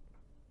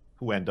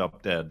Who end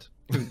up dead.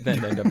 who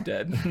then end up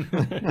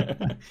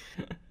dead?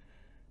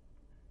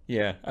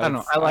 Yeah, I don't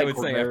know. I I like would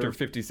say after Corvair.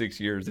 56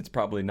 years, it's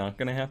probably not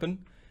going to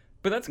happen.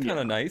 But that's kind of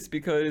Yeah. nice,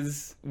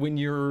 because when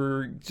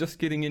you're just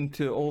getting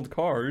into old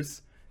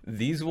cars,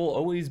 these will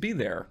always be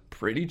there,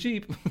 pretty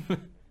cheap.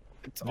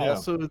 It's Yeah.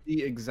 also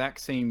the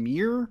exact same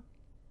year,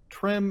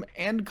 trim,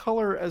 and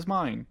color as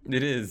mine.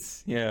 It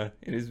is, yeah,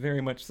 it is very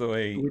much so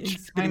a Which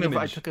spitting kind of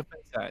I image. took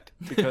offense at,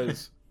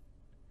 because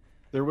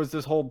there was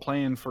this whole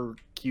plan for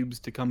Cubes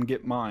to come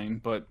get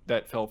mine, but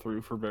that fell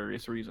through for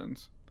various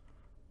reasons.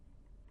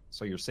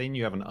 So you're saying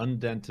you have an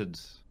undented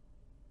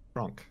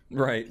trunk.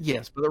 Right.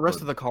 Yes, but the rest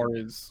of the car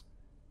is.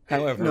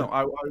 However,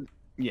 no,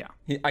 yeah.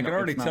 I can No,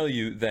 already it's not. tell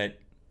you that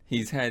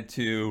he's had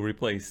to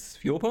replace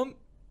fuel pump.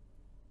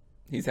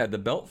 He's had the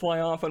belt fly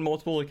off on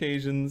multiple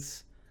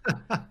occasions.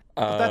 But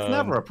that's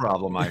never a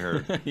problem, I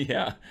heard.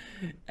 Yeah.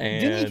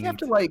 And Didn't he have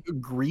to like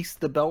grease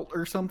the belt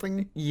or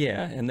something?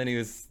 yeah, and then he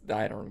was,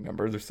 I don't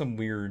remember, there's some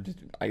weird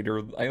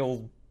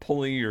idle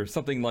pulley or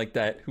something like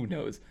that. Who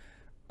knows?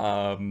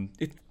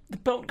 The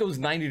belt goes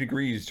 90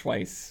 degrees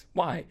twice.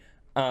 Why?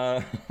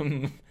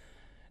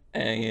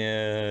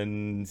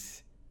 And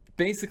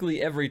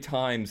basically every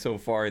time so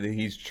far that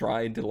he's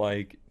tried to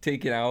like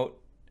take it out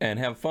and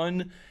have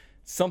fun,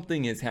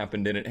 something has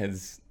happened and it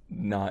has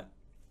not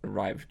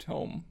arrived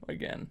home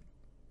again.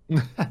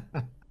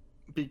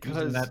 Because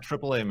Using that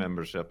AAA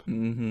membership.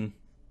 Mm-hmm.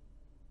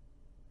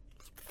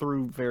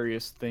 through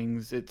various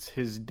things, it's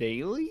his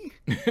daily.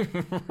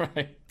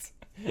 Right.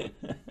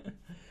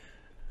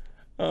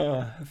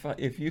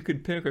 If you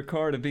could pick a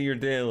car to be your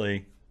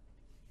daily,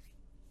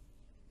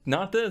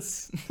 not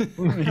this.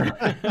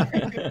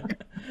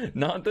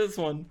 Not this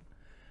one.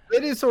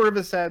 It is sort of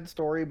a sad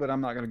story, but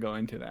I'm not going to go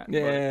into that.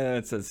 Yeah,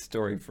 it's a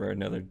story for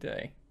another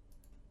day.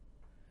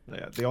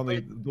 Yeah,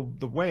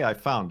 the way I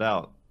found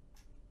out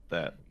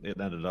that it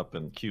ended up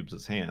in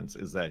Cubes' hands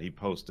is that he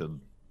posted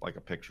like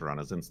a picture on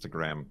his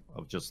Instagram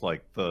of just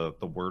like the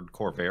word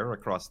Corvair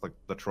across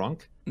the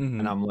trunk, Mhm.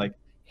 and I'm like,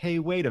 hey,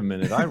 wait a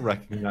minute, I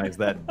recognize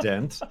that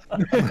dent.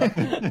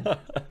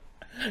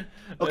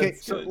 Okay,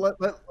 That's so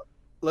good.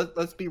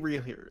 let's be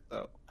real here,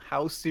 though.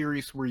 How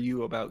serious were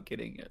you about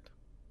getting it?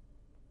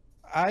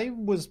 I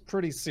was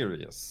pretty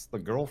serious. The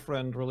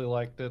girlfriend really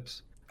liked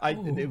it. Oh.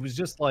 It was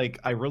just like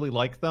I really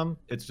like them.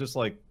 It's just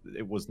like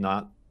it was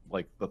not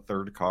like the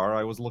third car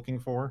I was looking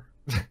for.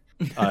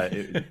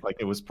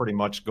 It was pretty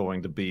much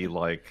going to be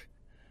like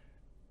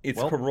It's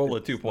well, Corolla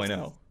it's-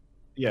 2.0.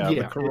 yeah,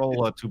 Yeah, the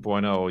Corolla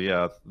 2.0,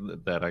 yeah,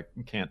 that I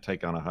can't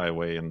take on a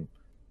highway and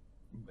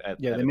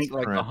Yeah, they its make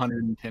like current-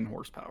 110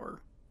 horsepower.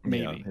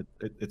 Maybe.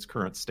 Its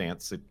current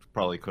stance, it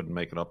probably couldn't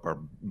make it up our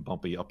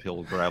bumpy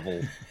uphill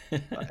gravel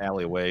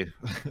alleyway.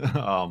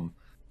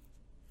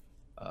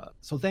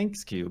 So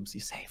thanks, Cubes.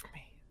 You saved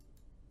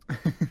me.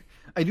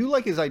 I do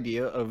like his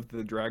idea of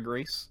the drag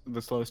race,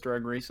 the slowest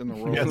drag race in the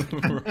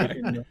world.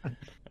 Right.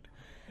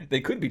 They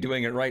could be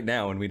doing it right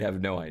now and we'd have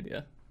no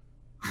idea.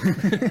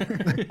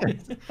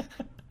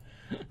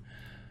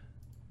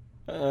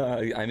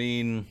 I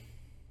mean,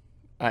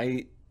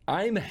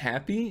 I'm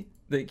happy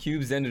that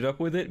Cubes ended up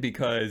with it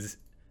because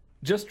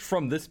just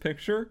from this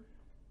picture,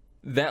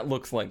 that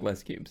looks like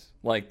less Cubes.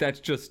 Like, that's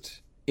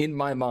just, in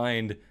my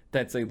mind,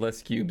 that's a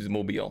less Cubes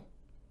mobile.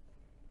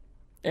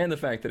 And the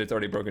fact that it's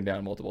already broken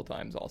down multiple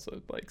times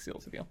also, like,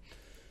 seals the deal.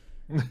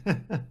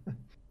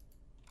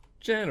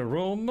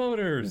 General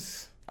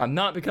Motors. I'm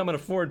not becoming a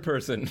Ford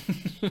person.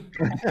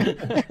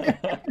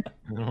 I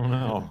don't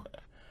know.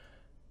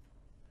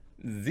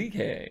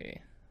 ZK.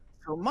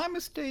 So my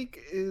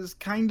mistake is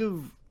kind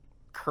of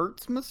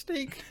Kurt's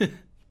mistake.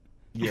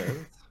 Yes.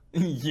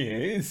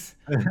 Yes.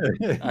 You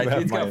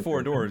have It's my got 4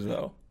 opinion. doors,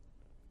 though.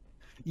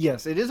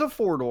 Yes, it is a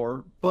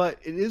 4-door, but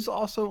it is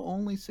also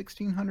only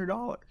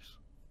 $1,600.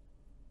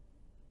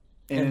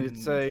 And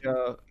it's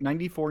a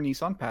 94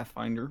 Nissan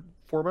Pathfinder,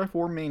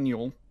 4x4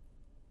 manual,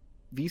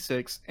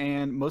 V6,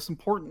 and most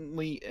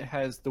importantly, it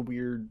has the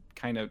weird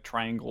kind of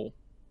triangle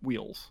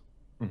wheels.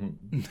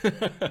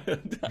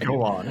 Mhm.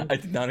 Go on. I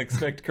did not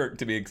expect Kurt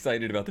to be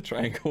excited about the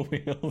triangle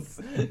wheels.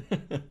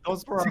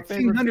 Those were our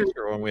favorite 1600.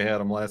 feature when we had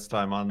them last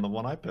time on the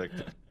one I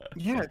picked.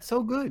 Yeah, it's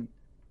so good.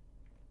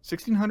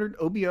 1600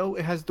 OBO.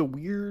 It has the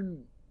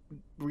weird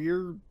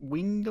rear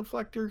wing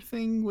deflector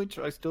thing, which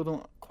I still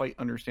don't quite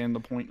understand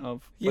the point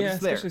of. But Yeah,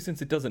 it's there. especially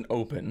since it doesn't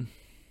open.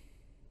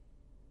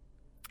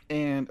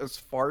 And as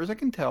far as I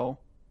can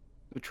tell,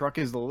 the truck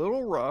is a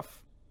little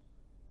rough,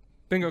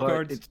 Bingo but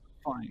cards it's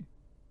fine.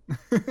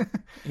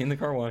 in the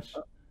car wash.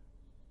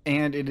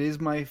 And it is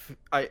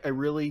I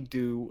really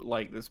do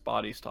like this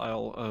body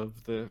style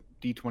of the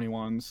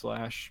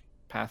D21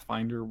 /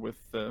 Pathfinder with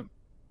the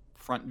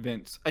front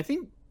vents. I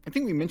think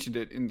we mentioned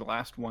it in the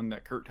last one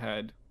that Kurt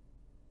had,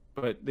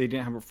 but they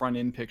didn't have a front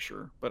end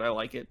picture. But I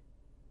like it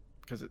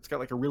because it's got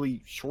like a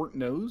really short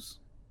nose.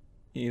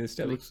 Yeah, the It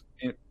stubby. looks,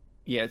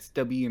 yeah, it's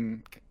stubby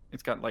and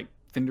it's got like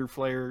fender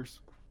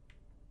flares.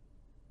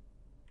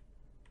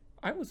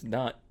 I was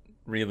not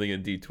really a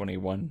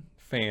D21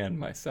 fan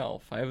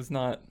myself. I was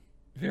not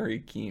very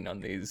keen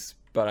on these,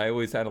 but I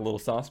always had a little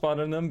soft spot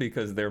in them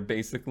because they're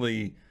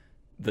basically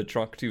the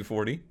truck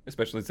 240,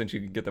 especially since you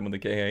can get them with the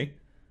KA.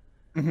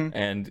 Mm-hmm.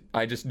 And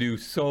I just knew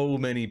so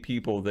many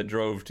people that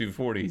drove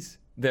 240s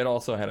that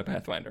also had a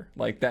Pathfinder.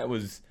 Like, that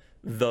was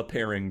the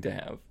pairing to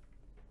have.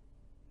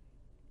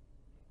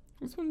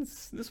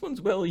 This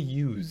one's well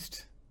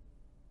used.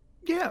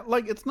 Yeah,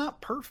 like it's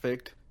not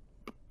perfect.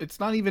 It's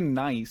not even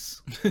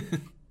nice.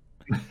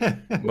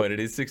 But it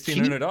is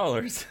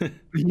 $1,600.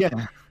 Yeah.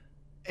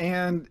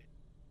 And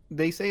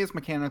they say it's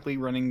mechanically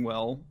running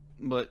well,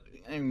 but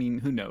I mean,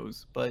 who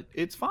knows? But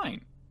it's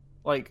fine.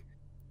 Like,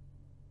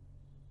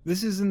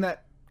 this is in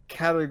that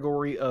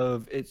category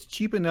of it's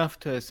cheap enough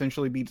to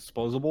essentially be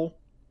disposable.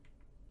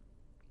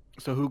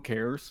 So who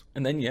cares?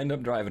 And then you end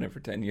up driving it for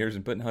 10 years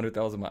and putting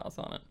 100,000 miles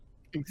on it.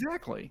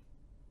 Exactly.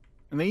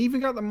 And they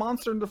even got the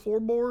monster in the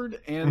floorboard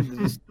and the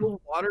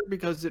distilled water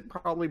because it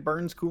probably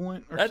burns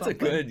coolant or That's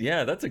something.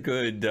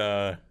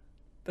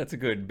 that's a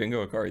good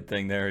bingo card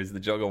thing there is the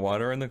jug of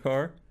water in the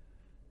car.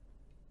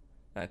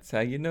 That's how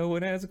you know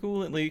it has a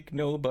coolant leak.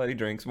 Nobody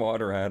drinks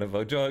water out of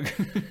a jug.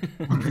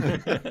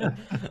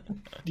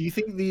 Do you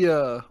think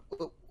the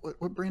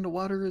what brand of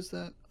water is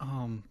that?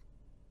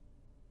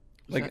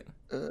 Like,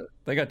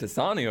 they got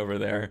Dasani over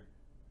there.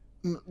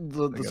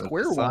 The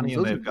square Dasani ones. and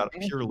those they've are got a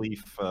fancy. Pure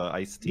Leaf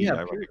iced tea. Yeah,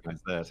 I Pure-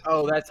 recognize that.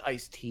 Oh, that's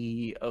iced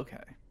tea.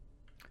 Okay.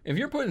 If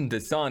you're putting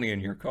Dasani in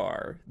your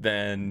car,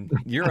 then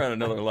you're at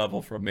another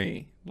level from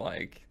me.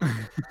 Like,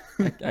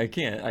 I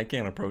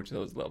can't approach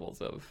those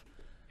levels of.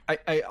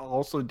 I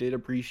also did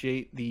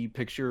appreciate the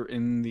picture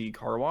in the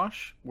car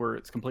wash where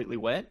it's completely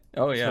wet.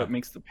 Oh So yeah. it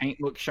makes the paint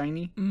look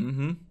shiny,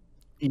 Mm-hmm.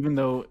 even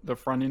though the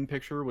front end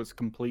picture was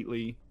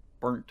completely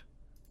burnt.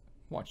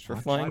 Watch for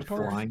Watch flying out for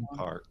cars. flying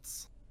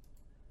parts.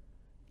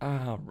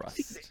 Ah,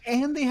 Rust.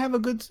 And they have a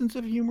good sense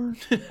of humor.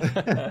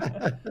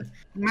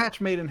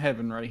 Match made in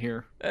heaven right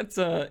here. That's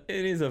it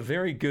is a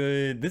very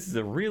good. This is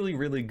a really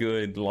really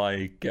good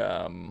like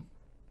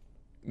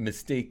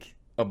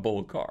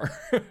mistake-able car.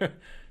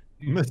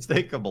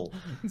 Mistakable.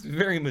 It's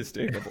very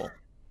mistakable.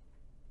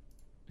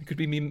 It could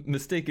be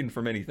mistaken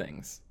for many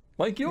things,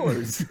 like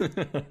yours.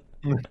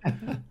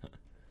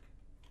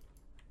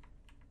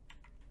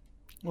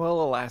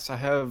 Well, alas, I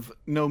have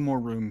no more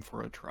room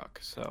for a truck,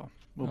 so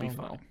we'll be Oh, fine.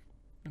 well.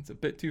 It's a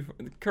bit too.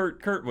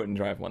 Kurt wouldn't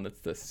drive one that's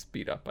this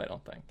speed up. I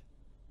don't think.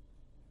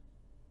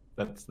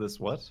 That's this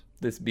what?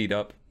 This beat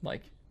up,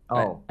 like.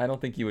 Oh. I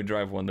don't think you would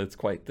drive one that's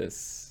quite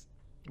this.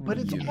 But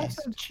it's used.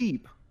 also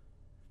cheap.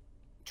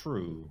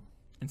 True.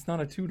 It's not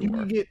a You two-door.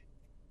 can get,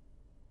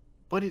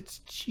 but it's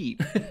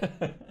cheap.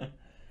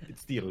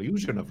 It's the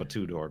illusion of a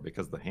two-door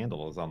because the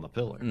handle is on the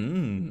pillar.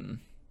 Mmm.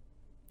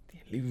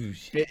 The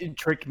illusion. It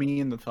tricked me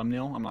in the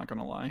thumbnail. I'm not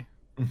gonna lie.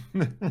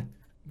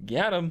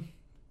 Got him.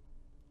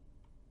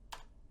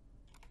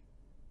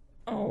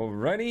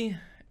 Alrighty.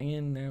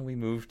 And now we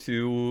move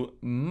to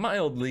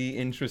mildly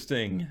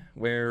interesting,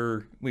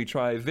 where we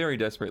try very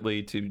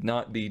desperately to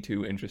not be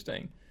too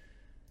interesting.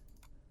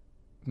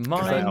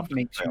 Mine That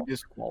makes you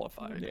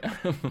disqualified.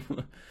 Yeah.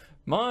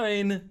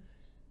 Mine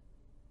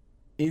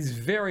is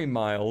very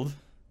mild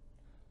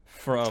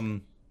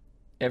from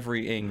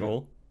every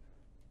angle.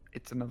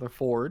 It's another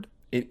Ford.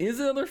 It is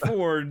another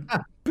Ford,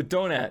 but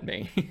don't at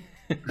me.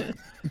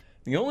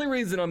 The only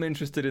reason I'm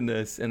interested in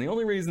this, and the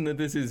only reason that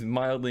this is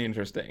mildly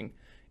interesting,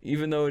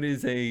 even though it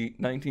is a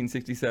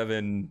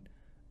 1967,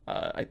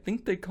 I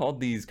think they called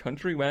these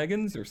country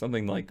wagons or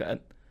something like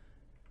that.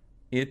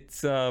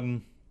 It's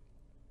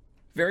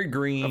very A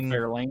green.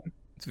 Fairlane.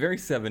 It's very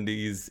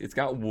 70s. It's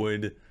got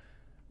wood.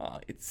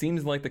 It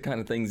seems like the kind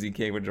of thing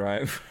ZK would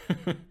drive.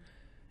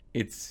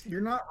 It's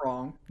You're not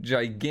wrong.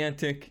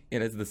 gigantic.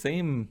 It has the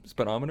same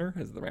speedometer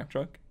as the Ram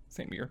truck,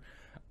 same year.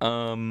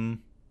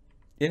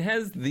 It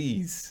has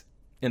these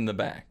in the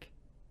back.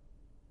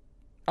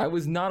 I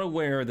was not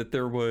aware that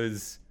there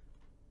was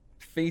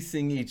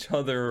facing each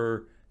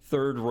other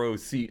third row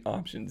seat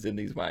options in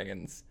these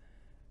wagons.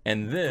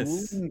 And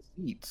this, Dueling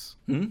seats.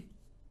 Hmm?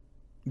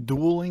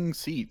 Dueling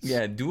seats.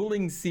 yeah,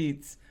 dueling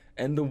seats,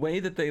 and the way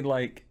that they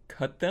like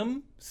cut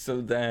them so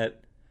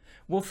that,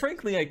 well,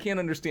 frankly, I can't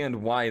understand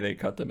why they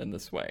cut them in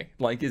this way.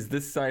 Like, is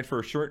this side for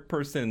a short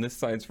person and this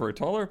side's for a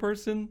taller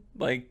person?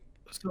 Like,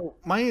 So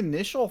my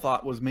initial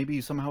thought was maybe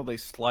somehow they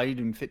slide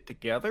and fit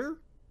together,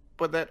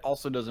 but that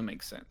also doesn't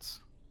make sense.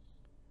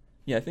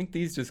 yeah, I think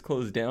these just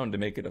close down to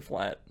make it a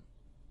flat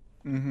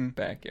Mm-hmm.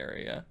 back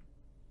area.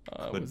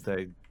 Could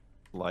they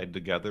slide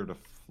together to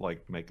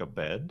like make a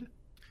bed?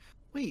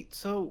 Wait,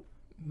 so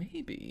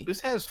Maybe.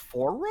 this has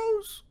 4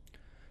 rows?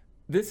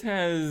 This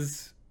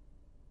has,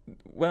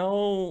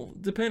 well,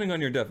 depending on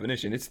your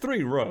definition, it's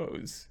 3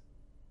 rows.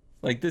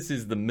 Like, this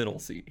is the middle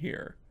seat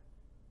here.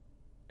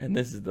 And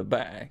this is the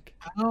back.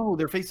 Oh,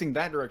 they're facing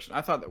that direction.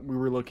 I thought that we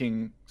were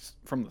looking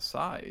from the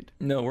side.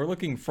 No, we're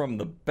looking from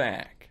the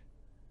back.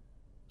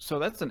 So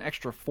that's an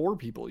extra 4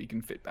 people you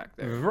can fit back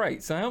there.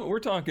 Right, so we're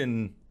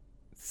talking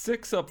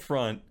 6 up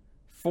front,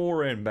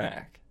 4 in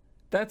back.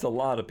 That's a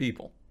lot of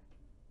people.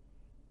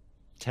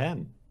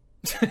 10.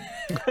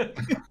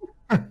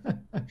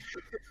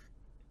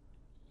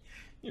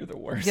 You're the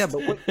worst. Yeah,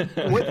 but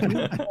what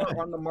new car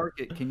on the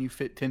market can you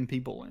fit 10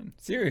 people in?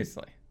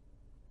 Seriously.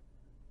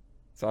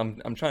 So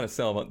I'm trying to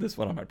sell this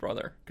one on my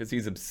brother because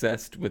he's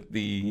obsessed with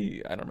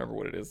the, I don't remember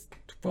what it is,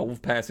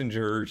 12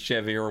 passenger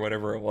Chevy or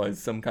whatever it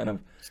was, some kind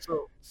of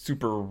So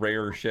super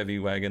rare Chevy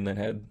wagon that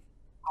had.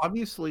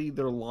 obviously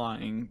they're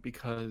lying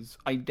because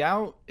I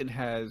doubt it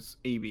has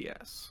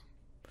ABS.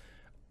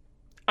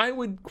 I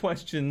would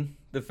question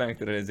the fact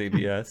that it has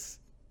ABS.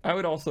 I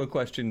would also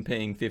question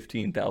paying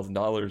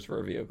 $15,000 for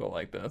a vehicle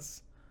like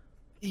this.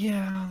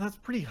 Yeah, that's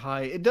pretty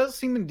high. It does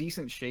seem in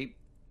decent shape.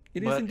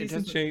 It is but in decent it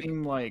doesn't shape.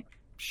 seem like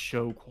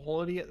show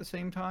quality at the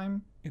same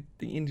time.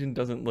 The engine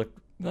doesn't look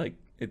like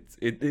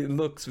it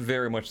looks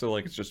very much so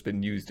like it's just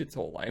been used its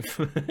whole life.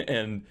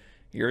 And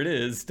here it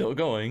is, still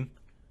going.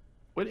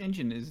 What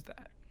engine is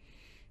that?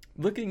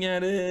 Looking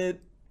at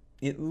it,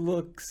 it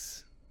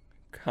looks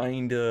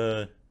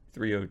kinda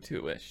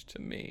 302-ish to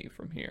me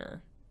from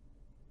here.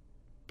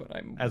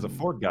 But As a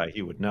Ford guy,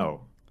 he would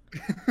know.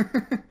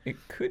 it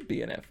could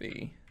be an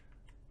FE.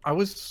 I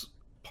was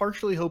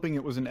partially hoping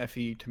it was an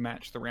FE to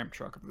match the Ram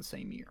truck of the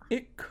same year.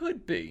 It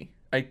could be.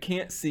 I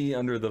can't see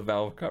under the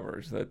valve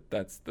covers.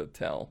 That's the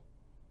tell.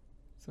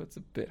 So it's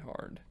a bit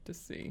hard to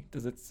see.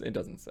 It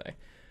doesn't say.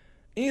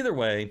 Either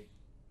way,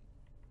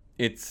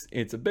 it's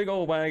a big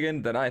old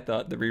wagon that I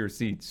thought the rear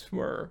seats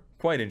were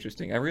quite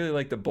interesting. I really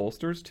like the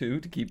bolsters too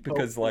to keep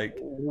because like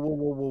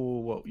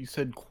Whoa. You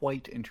said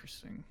quite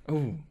interesting.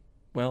 oh,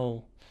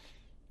 well,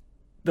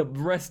 the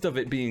rest of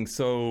it being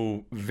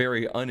so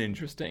very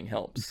uninteresting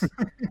helps.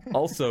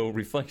 Also,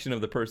 reflection of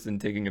the person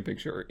taking a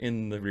picture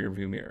in the rear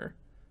view mirror.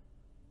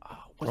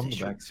 What's From his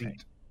the back shirt say?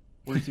 seat.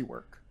 Where does he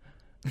work?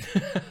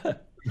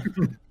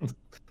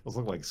 Those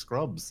look like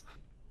scrubs.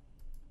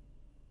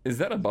 Is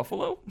that a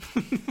buffalo?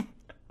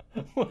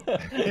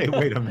 Hey,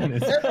 wait a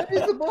minute. That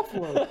is a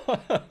buffalo.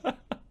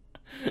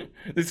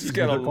 This has These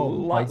got a are called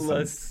lot bison.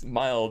 less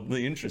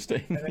mildly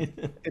interesting.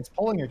 It's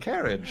pulling a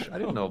carriage. I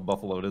didn't know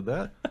buffalo did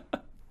that.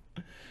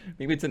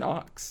 Maybe it's an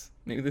ox.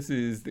 Maybe this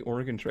is the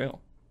Oregon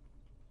Trail.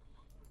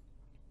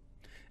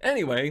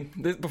 Anyway,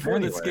 before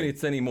this Anyway.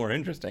 gets any more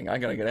interesting, I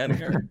gotta get out of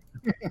here.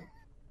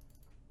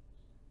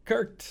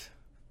 Kurt.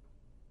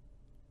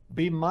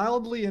 Be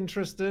mildly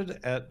interested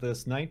at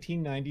this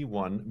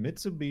 1991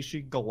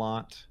 Mitsubishi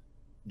Galant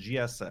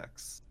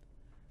GSX.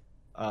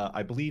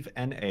 I believe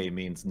NA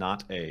means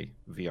not a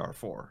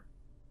VR4.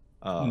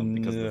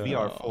 Because the No.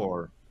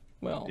 VR4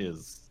 Well,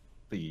 is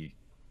the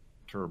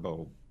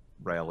turbo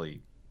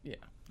rally.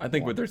 I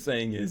think what they're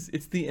saying is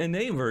it's the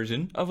NA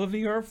version of a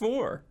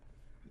VR4.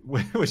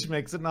 which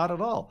makes it not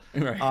at all.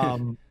 Right.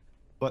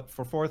 But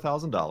for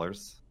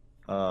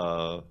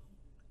 $4,000,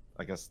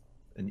 I guess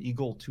an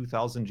Eagle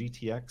 2000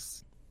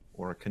 GTX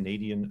or a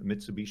Canadian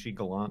Mitsubishi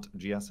Galant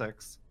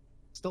GSX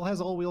still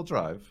has all-wheel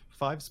drive,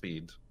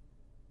 5-speed,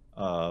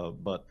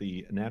 but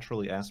the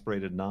naturally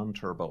aspirated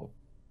non-turbo.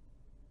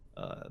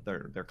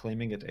 They're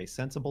claiming it a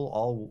sensible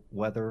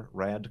all-weather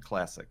rad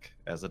classic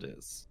as it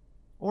is,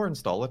 or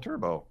install a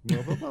turbo.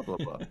 Blah blah blah blah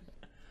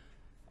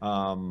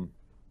blah.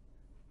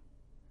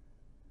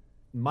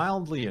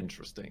 Mildly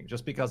interesting,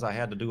 just because I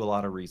had to do a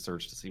lot of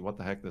research to see what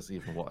the heck this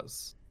even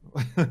was.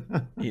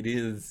 It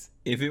is.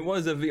 If it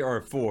was a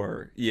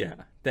VR4, yeah,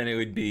 then it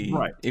would be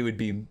Right. It would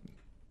be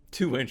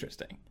too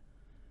interesting.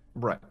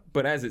 Right.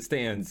 But as it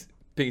stands,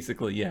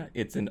 basically, yeah,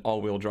 it's an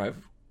all-wheel drive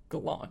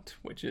Galant,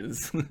 which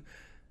is,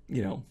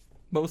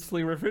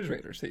 mostly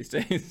refrigerators these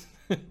days.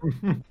 It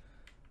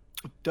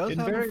does In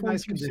have very a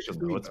nice 4G condition,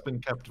 63, though. It's been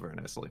kept very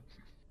nicely.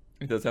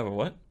 It does have a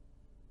what?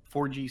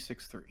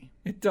 4G63.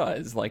 It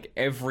does, like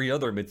every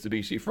other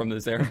Mitsubishi from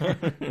this era.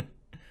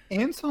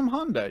 And some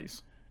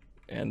Hyundais.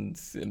 And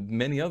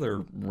many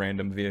other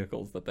random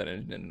vehicles that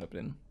engine ended up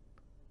in.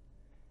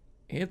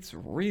 It's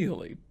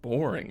really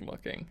boring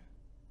looking.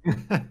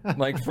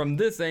 Like, from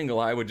this angle,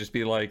 I would just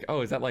be like,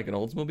 oh, is that like an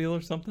Oldsmobile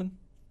or something?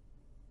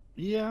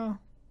 Yeah.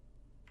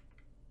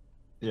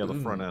 Yeah, the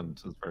front end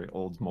is very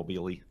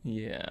Oldsmobile-y.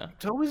 Yeah.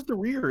 It's always the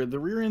rear. The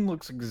rear end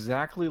looks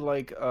exactly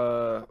like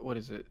what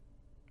is it?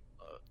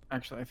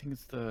 Actually, I think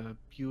it's the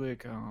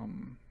Buick. Is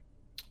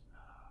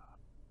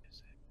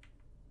it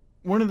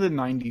one of the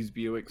 '90s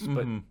Buicks?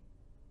 But Mhm.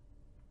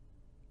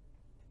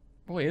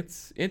 Boy,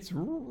 it's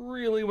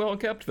really well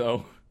kept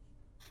though.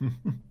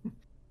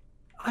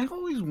 I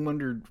always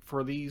wondered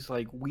for these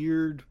like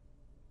weird,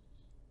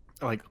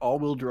 like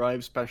all-wheel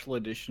drive special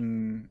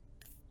edition,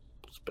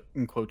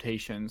 in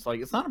quotations. Like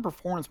it's not a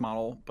performance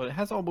model, but it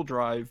has all-wheel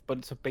drive, but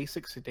it's a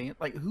basic sedan.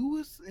 Like who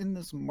is in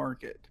this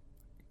market?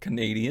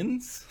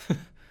 Canadians,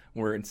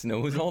 where it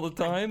snows all the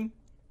time.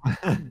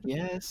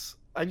 Yes,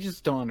 I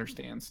just don't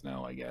understand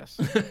snow. I guess.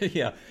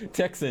 Yeah,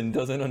 Texan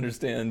doesn't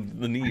understand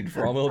the need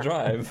for all-wheel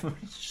drive.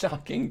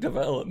 Shocking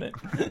development.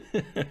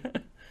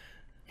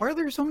 Why are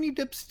there so many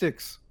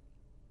dipsticks?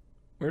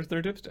 Where's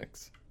their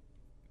dipsticks?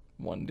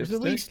 One There's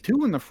at dipstick? least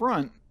two in the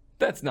front.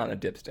 That's not a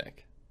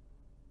dipstick.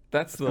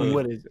 That's And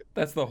what the is it?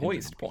 that's the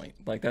hoist point.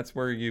 Like that's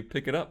where you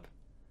pick it up.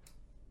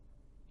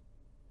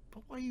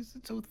 But why is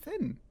it so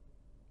thin?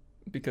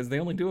 Because they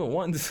only do it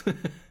once.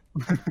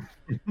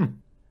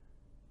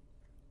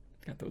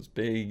 Got those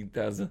big,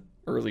 that was the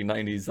early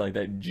 90s, like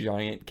that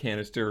giant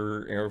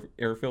canister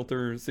air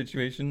filter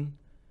situation.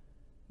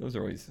 Those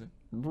are always a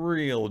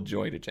real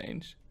joy to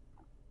change.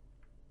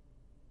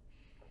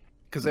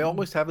 Because they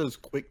always have those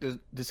quick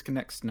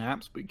disconnect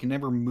snaps, but you can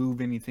never move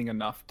anything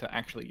enough to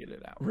actually get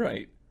it out.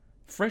 Right.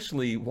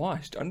 Freshly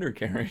washed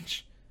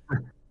undercarriage.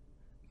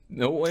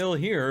 No oil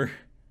here.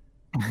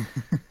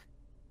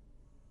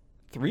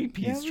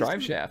 3-piece Yeah, this drive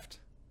is- shaft.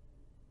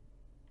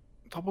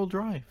 Double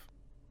drive.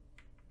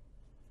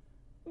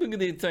 Look at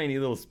that tiny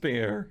little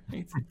spare.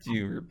 It's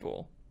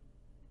durable.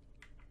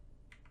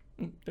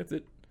 That's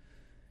it.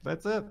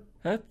 That's it.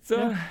 That's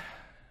Yeah.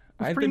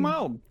 It's pretty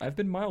mild. I've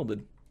been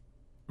milded.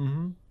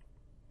 Mm-hmm.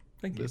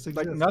 Thank you. This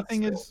Like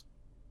exists.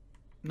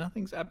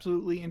 nothing's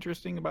absolutely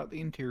interesting about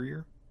the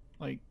interior.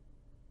 Like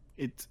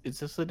it's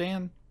a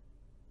sedan.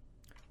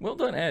 Well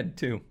done, ad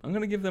too. I'm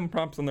gonna give them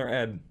props on their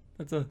ad.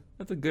 That's a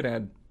good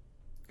ad.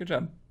 Good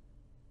job.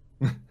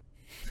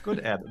 Good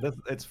ad.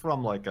 It's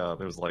from like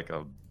there's like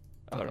a.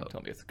 Oh, don't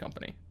tell me it's a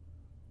company.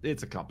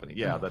 It's a company,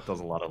 yeah, that does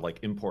a lot of like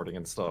importing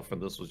and stuff,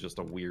 and this was just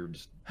a weird,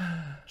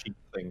 cheap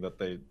thing that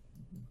they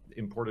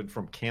imported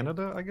from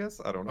Canada, I guess.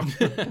 I don't know.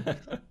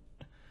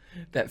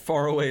 That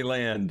faraway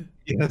land.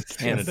 Yes,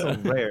 Canada.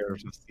 It's so rare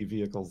to see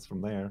vehicles from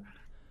there.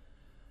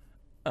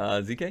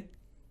 ZK?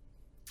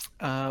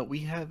 We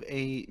have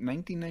a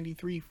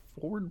 1993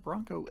 Ford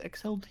Bronco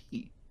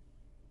XLT.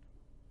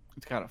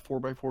 It's got a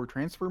 4x4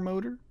 transfer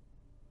motor,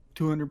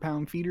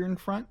 200-pound feeder in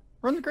front.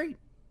 Runs great.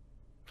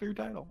 Clear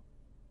title.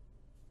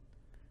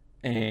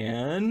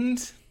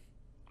 And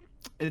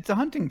It's a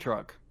hunting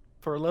truck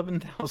for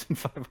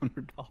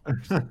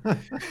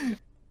 $11,500.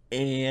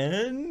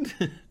 and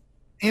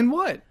And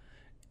what?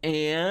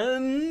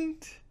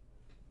 and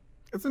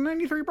It's a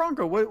 '93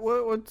 Bronco.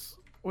 What's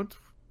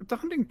it's a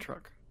hunting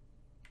truck.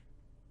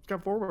 It's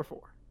got 4x4,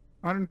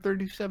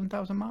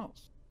 137,000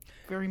 miles.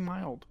 Very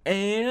mild.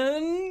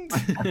 and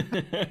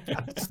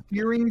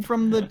Steering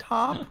from the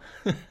top.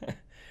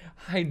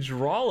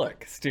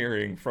 hydraulic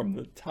steering from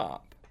the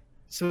top.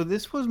 So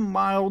this was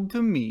mild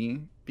to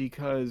me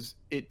because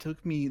it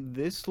took me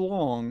this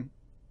long.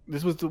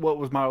 This was what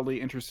was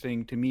mildly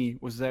interesting to me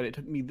was that it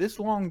took me this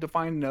long to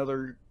find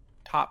another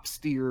top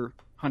steer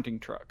hunting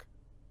truck.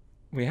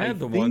 We I had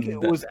the think one it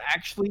that, was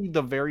actually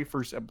the very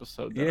first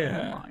episode that I had in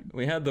yeah, mind.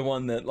 we had the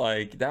one that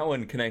like that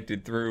one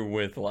connected through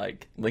with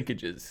like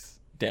linkages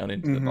down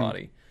into the Mhm.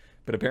 body,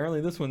 but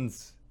apparently this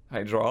one's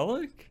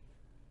hydraulic.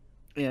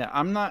 Yeah,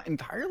 I'm not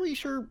entirely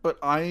sure, but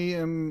I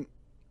am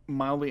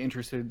mildly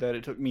interested that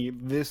it took me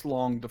this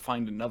long to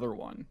find another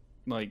one,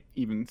 like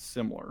even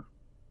similar.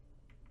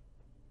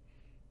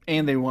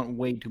 And they want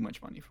way too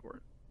much money for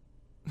it.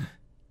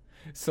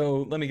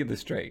 So let me get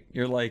this straight.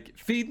 You're like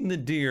feeding the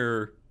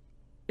deer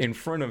in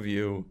front of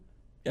you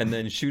and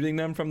then shooting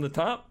them from the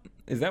top?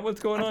 Is that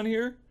what's going on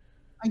here?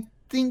 I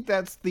think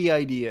that's the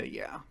idea,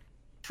 yeah.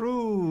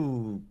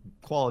 True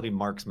quality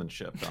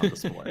marksmanship on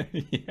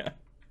display. Yeah.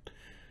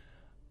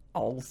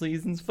 All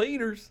seasons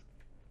feeders.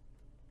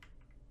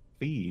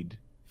 Feed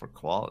for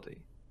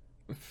quality.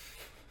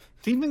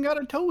 It's even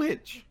got a tow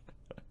hitch.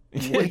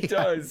 It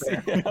does.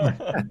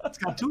 Yeah. It's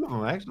got two of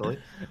them, actually.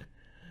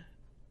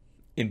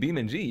 In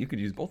BeamNG, you could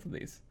use both of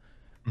these.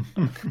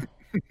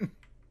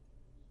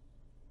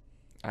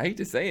 I hate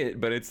to say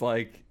it, but it's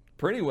like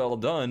pretty well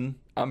done.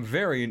 I'm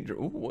very.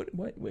 Ooh,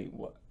 wait,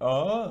 what?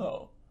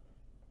 Oh.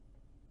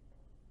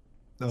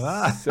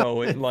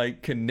 So it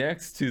like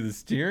connects to the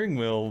steering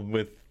wheel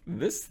with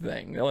this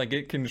thing. Like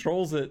it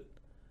controls it.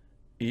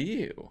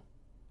 Ew.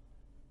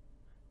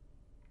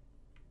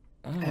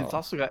 Oh. And it's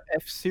also got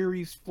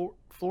F-Series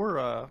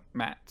floor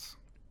mats.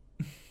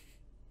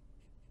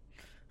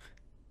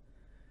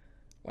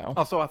 Wow.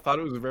 Also, I thought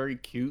it was very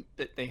cute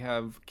that they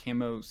have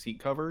camo seat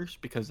covers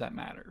because that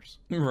matters.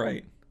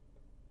 Right.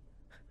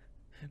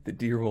 The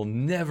deer will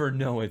never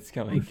know it's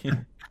coming.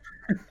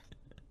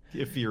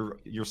 If you're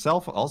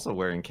yourself also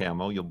wearing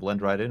camo, you'll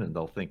blend right in and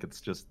they'll think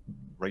it's just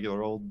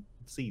regular old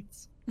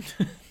seats.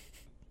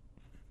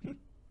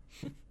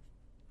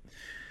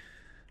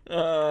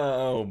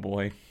 Oh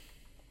boy.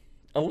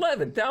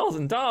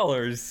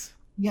 $11,000.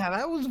 Yeah,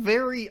 that was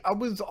very. I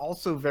was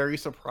also very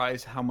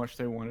surprised how much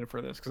they wanted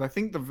for this because I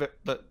think the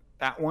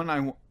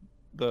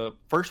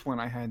first one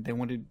I had, they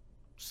wanted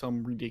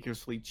some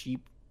ridiculously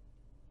cheap.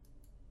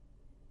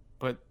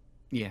 But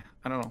yeah,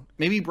 I don't know.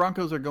 Maybe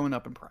Broncos are going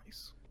up in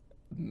price.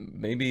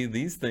 Maybe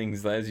these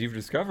things, as you've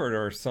discovered,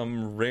 are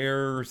some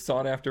rare,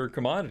 sought-after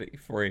commodity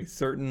for a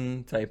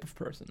certain type of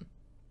person.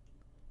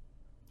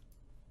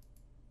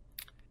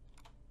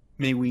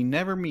 May we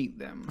never meet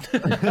them.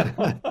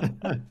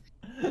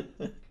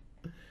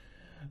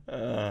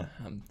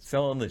 I'm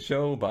selling the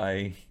show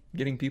by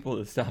getting people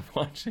to stop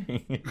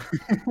watching.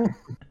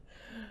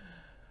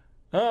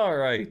 All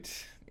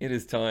right, it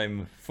is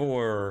time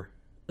for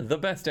the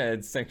best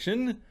ads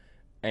section,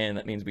 and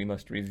that means we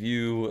must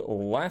review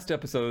last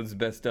episode's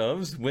best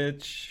ofs,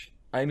 which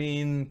I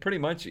mean pretty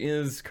much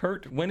is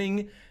Kurt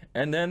winning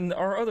and then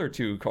our other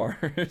two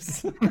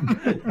cars.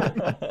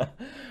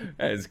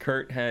 As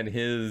Kurt had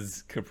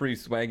his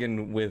Caprice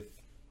wagon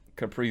with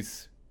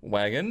Caprice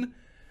wagon,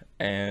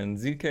 and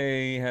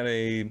ZK had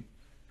a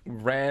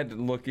rad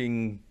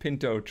looking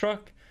Pinto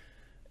truck,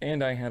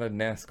 and I had a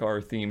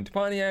NASCAR themed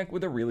Pontiac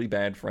with a really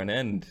bad front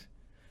end.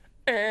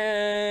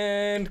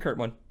 And Kurt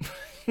won.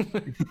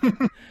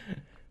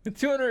 With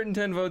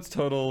 210 votes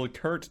total,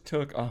 Kurt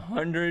took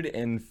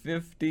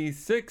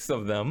 156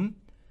 of them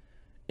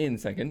in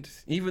second,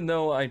 even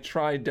though I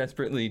tried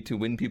desperately to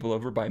win people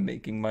over by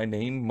making my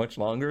name much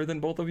longer than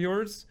both of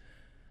yours.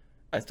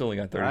 I still only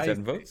got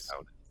 37 votes.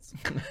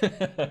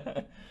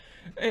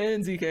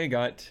 And ZK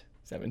got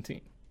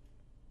 17.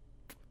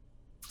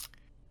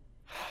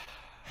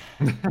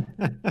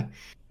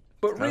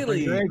 But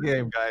really, great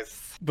game,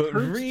 guys. but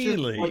Kurt's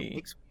really, just, like,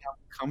 makes me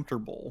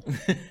uncomfortable.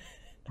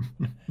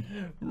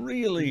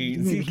 really,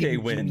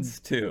 ZK wins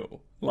too.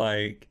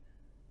 Like,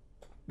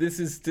 this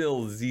is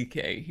still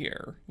ZK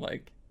here.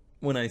 Like,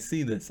 when I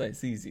see this, I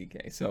see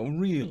ZK. So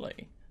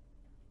really,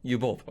 you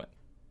both win.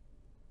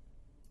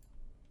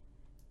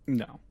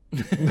 No.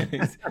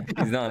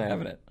 he's not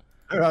having it.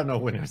 There are no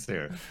winners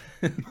here.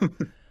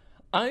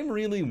 I'm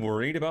really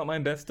worried about my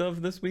best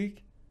of this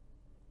week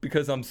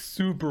because I'm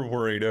super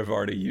worried I've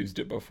already used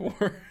it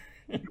before.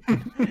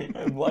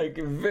 I'm like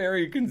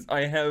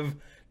I have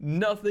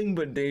nothing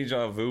but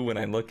deja vu when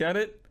I look at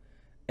it,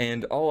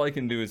 and all I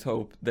can do is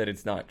hope that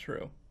it's not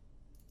true.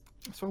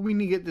 That's why we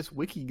need to get this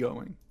wiki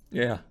going.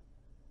 Yeah.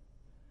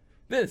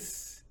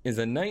 This is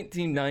a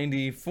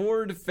 1990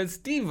 Ford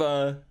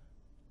Festiva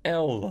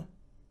L.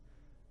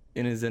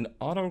 It is an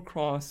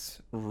autocross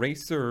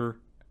racer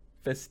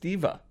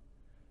Festiva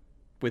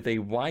with a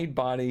wide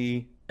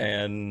body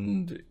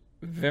and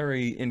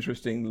very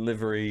interesting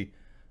livery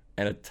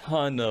and a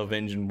ton of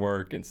engine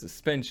work and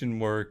suspension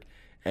work,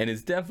 and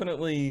is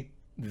definitely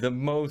the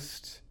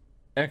most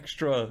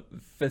extra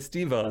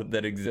Festiva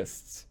that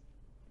exists.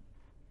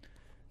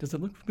 Does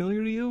it look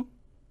familiar to you?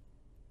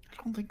 I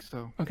don't think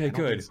so. Okay,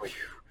 good.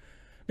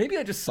 Maybe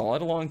I just saw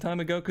it a long time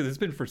ago because it's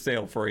been for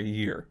sale for a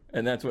year,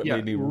 and that's what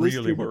made me really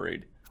listed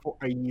worried. For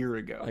a year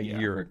ago. A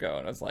year ago,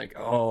 and I was like,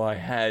 oh, I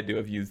had to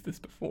have used this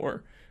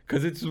before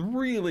because it's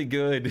really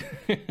good.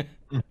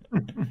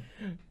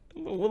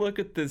 Well, look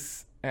at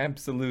this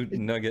absolute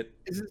nugget.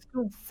 Is it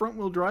still front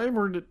wheel drive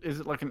or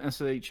is it like an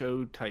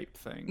SHO type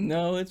thing?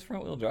 No, it's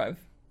front wheel drive.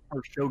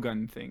 Or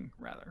Shogun thing,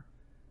 rather.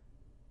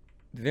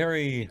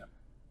 Very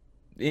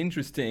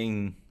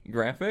interesting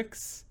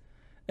graphics.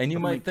 And you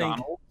might think,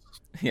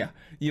 Yeah,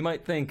 you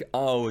might think,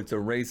 oh, it's a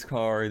race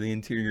car, the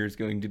interior is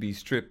going to be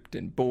stripped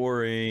and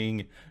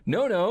boring.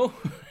 No.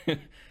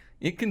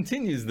 It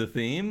continues the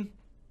theme.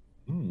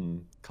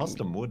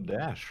 Custom wood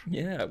dash.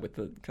 Yeah, with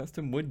the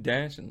custom wood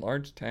dash and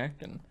large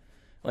tack, and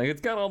like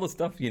it's got all the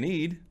stuff you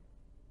need.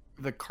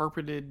 The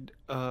carpeted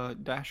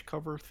dash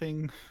cover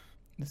thing.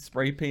 The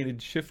spray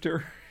painted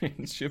shifter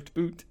and shift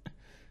boot.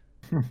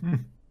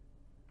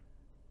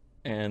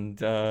 And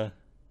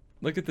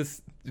look at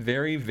this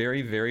very,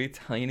 very, very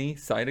tiny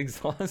side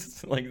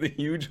exhaust, like the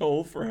huge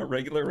hole for a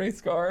regular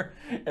race car,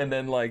 and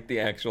then like the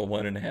actual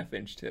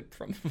 1.5-inch tip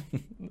from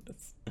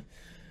this.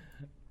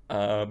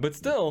 But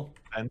still,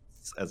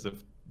 as if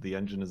the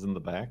engine is in the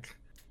back.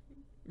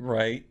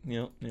 Right.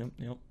 Yep.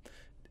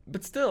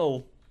 But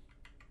still,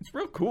 it's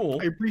real cool.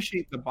 I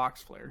appreciate the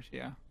box flares.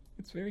 Yeah.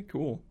 It's very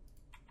cool.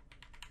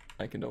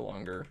 I can no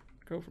longer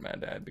go for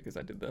Mad Dad because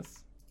I did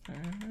this.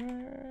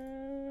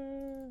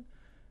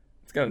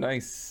 It's got a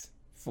nice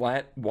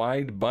flat,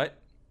 wide butt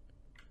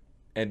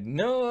and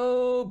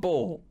no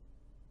bull.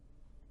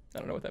 I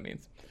don't know what that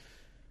means.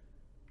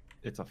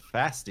 It's a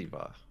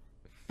Fastiva.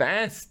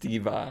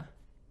 Fastiva.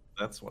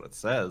 That's what it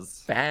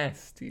says.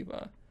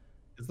 Fastiva.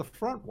 Is the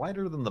front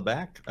wider than the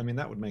back? I mean,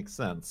 that would make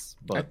sense,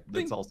 but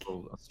it's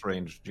also a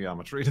strange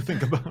geometry to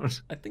think about.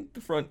 I think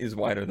the front is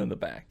wider than the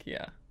back,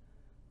 yeah.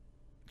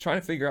 Trying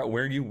to figure out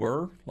where you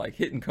were, like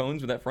hitting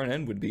cones with that front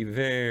end would be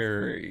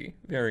very,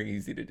 very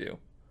easy to do.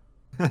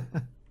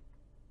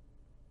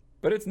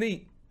 But it's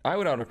neat. I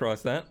would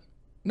autocross that.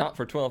 Not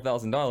for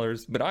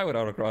 $12,000, but I would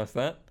autocross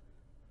that.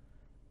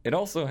 It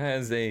also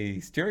has a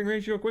steering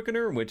ratio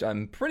quickener, which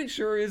I'm pretty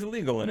sure is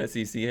illegal in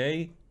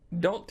SCCA.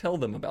 Don't tell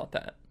them about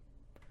that.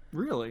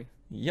 Really?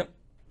 Yep.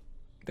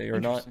 They're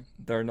not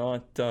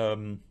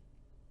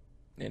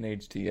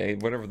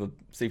NHTA, whatever the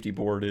safety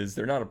board is,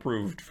 they're not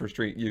approved for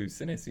street use,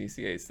 and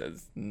SCCA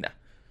says nah.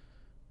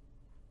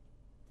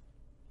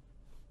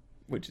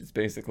 Which is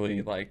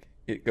basically like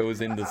it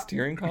goes in the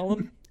steering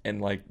column and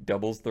like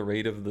doubles the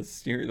rate of the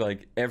steer,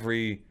 like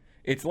every.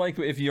 It's like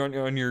if you're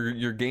on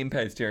your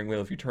gamepad steering wheel,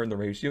 if you turn the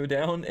ratio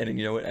down and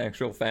you know it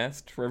actual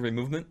fast for every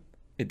movement,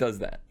 it does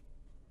that.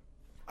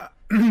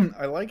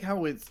 I like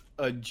how it's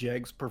a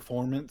Jegs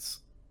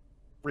Performance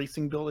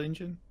racing build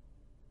engine.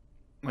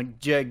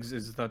 Like Jegs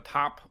is the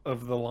top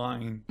of the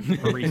line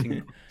for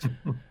racing.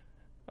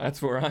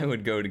 That's where I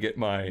would go to get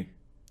my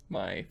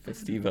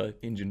Festiva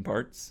engine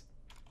parts.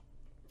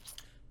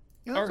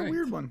 Yeah, that's All right. a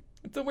weird one.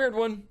 It's a weird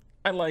one.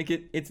 I like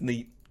it. It's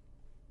neat.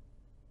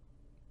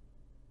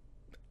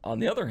 On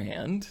the other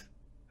hand,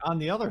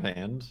 another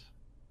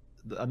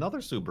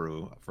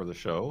Subaru for the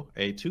show,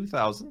 a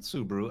 2000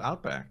 Subaru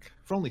Outback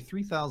for only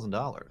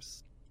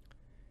 $3,000.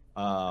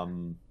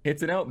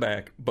 it's an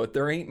Outback, but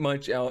there ain't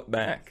much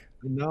Outback.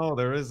 No,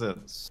 there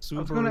isn't.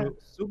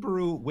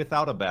 Subaru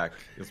without a back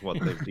is what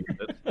they've deemed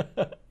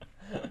it.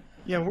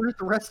 Yeah, where's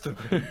the rest of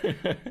it?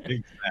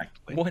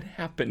 Exactly. What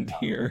happened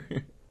here?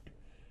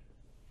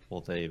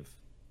 Well, they've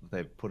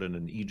put in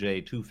an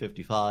EJ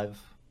 255.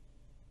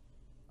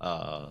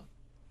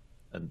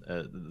 And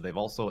they've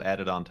also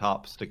added on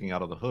top, sticking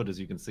out of the hood, as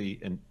you can see,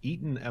 an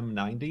Eaton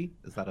M90.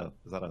 Is that a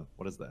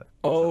what is that?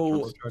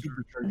 Oh, Is that a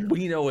turbocharger?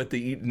 we know what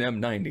the Eaton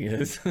M90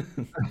 is.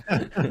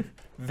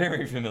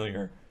 Very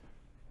familiar.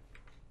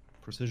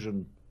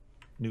 Precision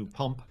new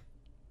pump.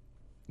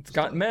 It's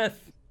got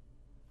meth.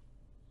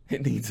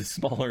 It needs a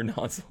smaller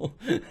nozzle.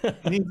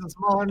 It needs a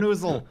smaller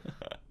nozzle.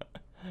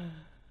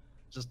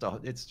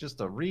 It's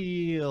just a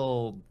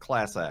real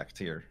class act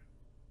here.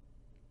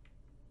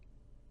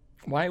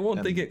 Why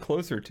won't they And- get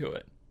closer to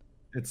it?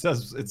 It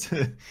says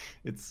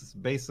it's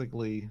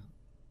basically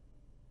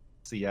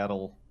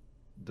Seattle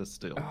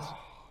distilled, Oh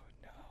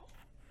no.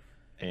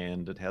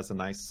 and it has a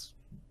nice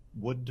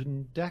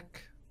wooden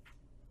deck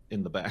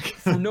in the back.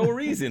 For no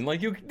reason.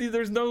 Like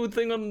there's no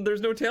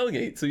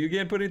tailgate, so you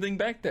can't put anything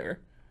back there.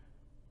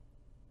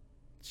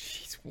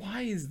 Jeez,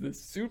 why is the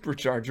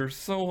supercharger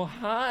so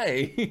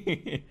high?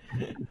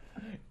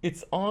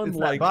 It's on It's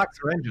like that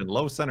boxer engine,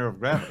 low center of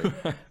gravity.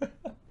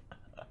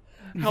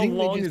 You How think they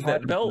long just is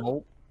had that a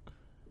belt?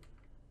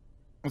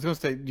 I was gonna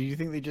say, do you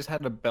think they just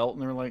had a belt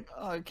and they're like,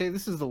 oh, okay,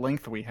 this is the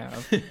length we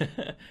have?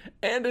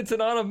 And it's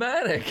an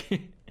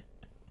automatic.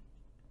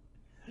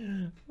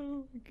 Oh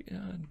my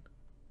god.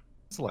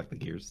 Select the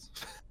gears.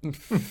 You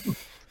can't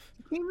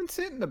even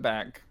sit in the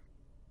back.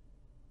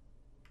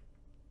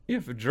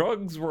 If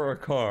drugs were a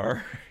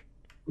car,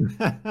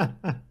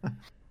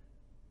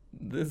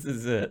 this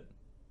is it.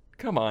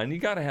 Come on, you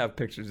gotta have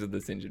pictures of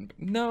this engine.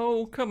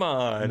 No, come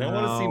on. I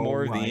want to see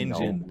more of the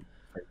engine.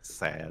 It's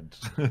sad.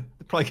 They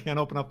probably can't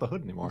open up the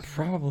hood anymore.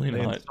 Probably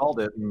They not. installed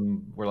it,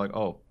 and we're like,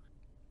 oh.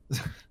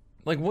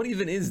 Like, what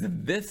even is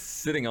this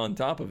sitting on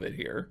top of it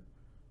here?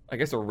 I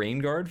guess a rain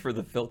guard for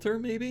the filter,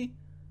 maybe?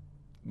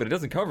 But it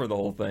doesn't cover the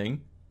whole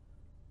thing.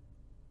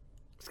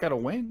 It's got a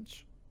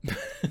winch.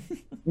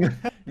 You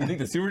think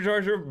the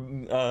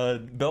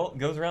supercharger belt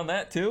goes around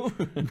that too?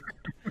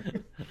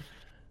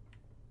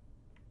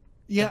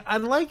 Yeah, I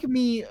like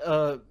me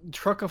a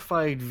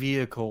truckified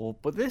vehicle,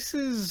 but this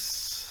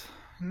is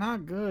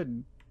not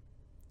good.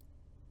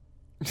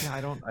 Yeah,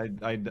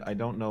 I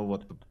don't know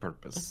what the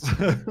purpose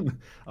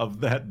of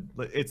that.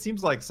 It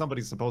seems like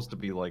somebody's supposed to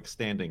be like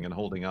standing and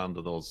holding on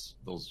to those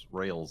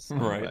rails on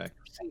the Right. back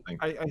or something.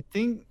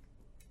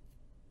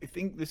 I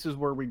think this is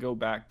where we go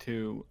back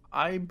to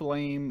I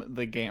blame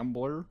the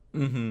gambler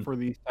Mm-hmm. for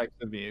these types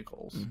of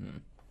vehicles. Mm-hmm.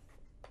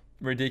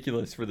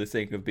 Ridiculous for the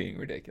sake of being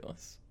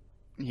ridiculous.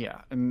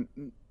 Yeah, and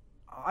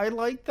I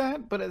like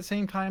that, but at the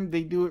same time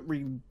they do it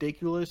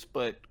ridiculous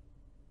but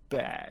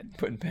bad.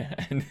 But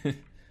bad.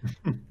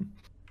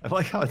 I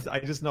like how I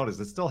just noticed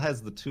it still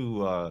has the two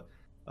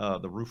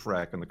the roof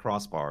rack and the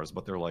crossbars,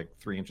 but they're like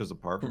 3 inches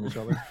apart from each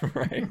other.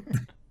 Right.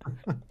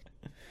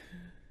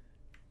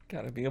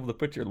 Gotta be able to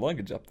put your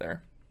luggage up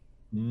there.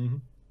 Mm-hmm.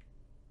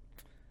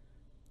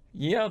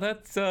 Yeah,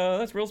 that's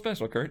real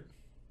special, Kurt.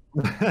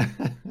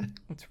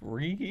 That's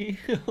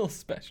real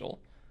special.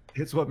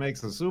 It's what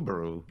makes a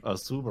Subaru a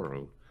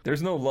Subaru.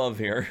 There's no love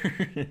here.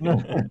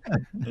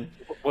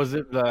 Was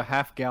it the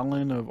half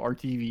gallon of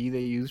RTV they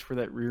used for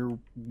that rear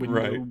window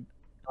Right.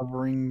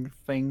 covering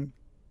thing?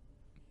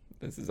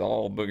 This is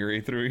all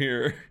boogery through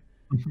here.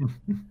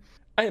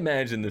 I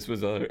imagine this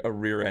was a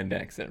rear end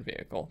accident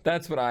vehicle.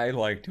 That's what I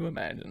like to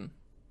imagine.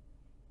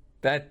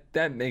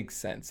 That makes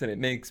sense, and it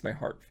makes my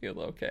heart feel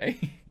okay.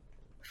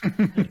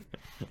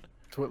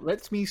 So it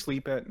lets me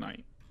sleep at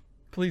night.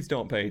 Please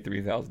don't pay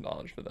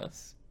 $3,000 for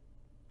this.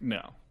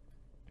 No.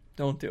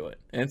 Don't do it.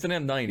 And it's an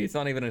M90. It's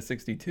not even a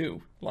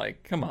 62.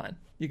 Like, come on.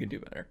 You can do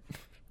better.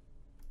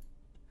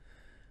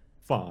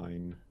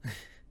 Fine.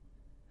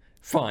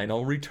 Fine,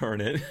 I'll return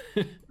it.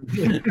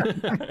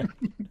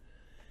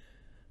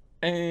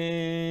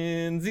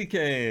 And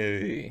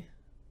ZK.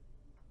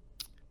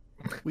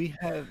 We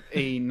have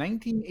a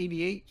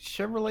 1988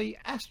 Chevrolet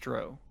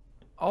Astro,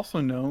 also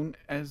known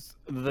as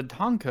the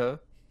Tonka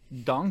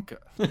Donka.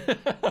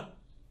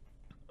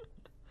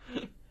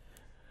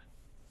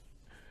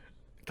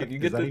 Can you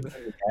Is get that the... even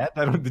a cat?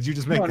 I don't, did you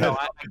just make No, that? no,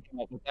 I came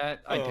up with that.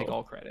 I take Oh.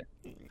 all credit.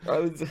 I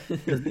was...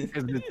 Because it's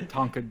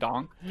Tonka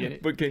Donk. Get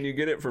it? But can you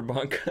get it for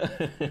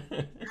Banca?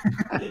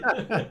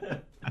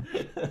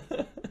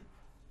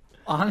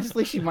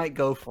 Honestly, she might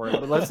go for it,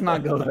 but let's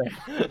not go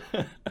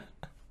there.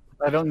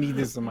 I don't need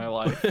this in my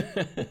life,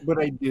 but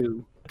I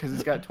do because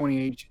it's got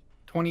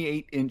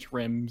 28-inch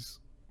rims,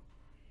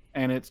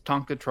 and it's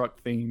Tonka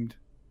truck themed,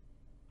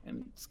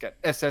 and it's got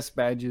SS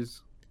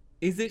badges.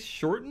 Is it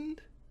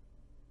shortened?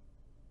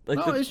 Like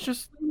No, the... it's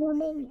just a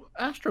normal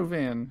Astro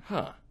van,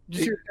 Huh.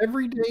 just your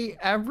everyday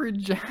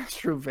average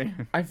Astro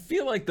van. I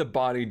feel like the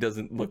body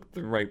doesn't look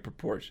the right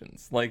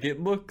proportions. Like it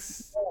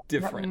looks That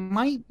different.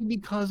 might be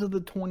because of the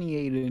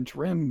 28-inch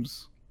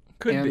rims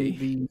Could and be.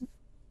 the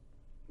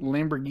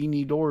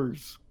Lamborghini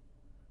doors.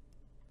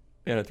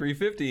 And a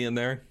 350 in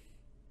there.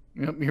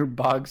 Yep, your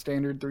bog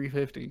standard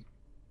 350.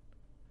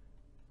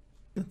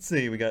 Let's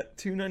see. We got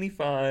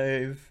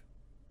 295,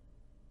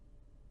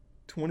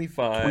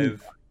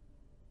 25,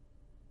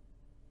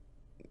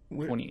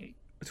 28.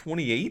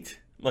 28.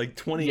 Like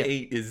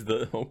 28 is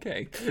the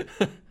okay.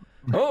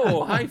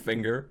 Oh, high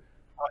finger.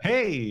 Oh,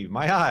 hey,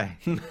 my eye.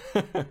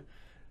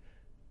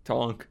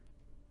 Tonk.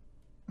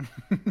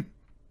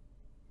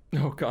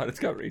 Oh god, it's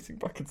got racing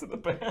buckets in the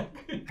back.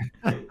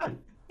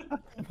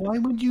 Why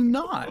would you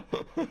not?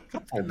 Oh,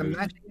 The dude.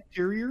 matching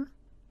interior,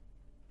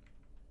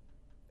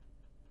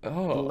 the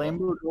Oh,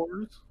 Lambo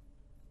doors.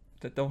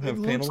 that don't It have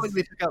looks panels. like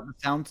they took out the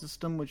sound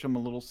system, which I'm a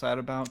little sad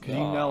about because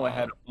you know I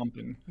had a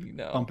You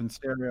know. bumping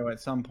stereo at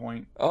some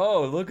point.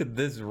 Oh, look at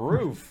this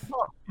roof.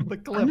 The I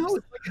clips. know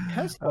it's like a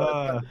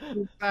Tesla,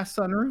 with a fast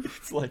sunroof.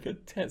 It's like a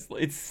Tesla.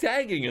 It's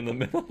sagging in the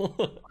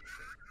middle.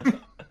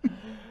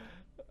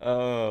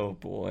 Oh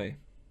boy.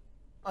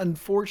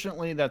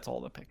 Unfortunately, that's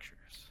all the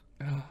pictures.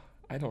 Oh,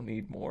 I don't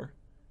need more.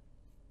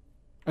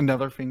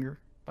 Another finger,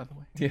 by the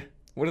way. Yeah.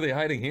 What are they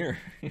hiding here?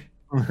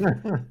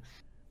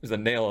 There's a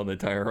nail on the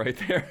tire right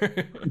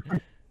there.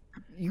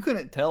 You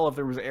couldn't tell if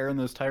there was air in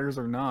those tires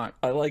or not.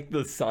 I like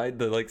the side,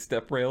 the like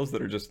step rails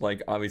that are just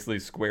like obviously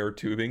square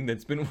tubing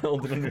that's been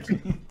welded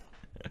underneath.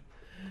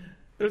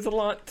 There's a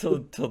lot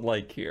to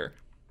like here.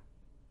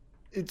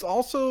 It's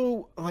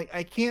also like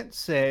I can't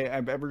say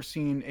I've ever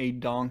seen a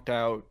donked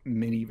out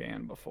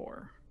minivan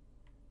before.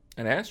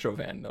 An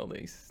Astrovan, no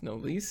lease. No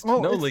lease? Oh,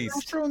 no it's an lease.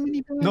 Astro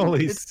minivan. No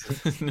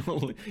It's- lease.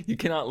 No, you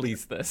cannot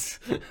lease this.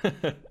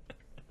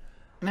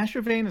 An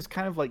Astro van is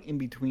kind of like in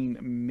between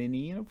a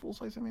mini and a full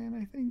size van,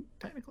 I think,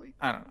 technically.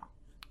 I don't know.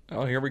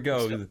 Oh, here we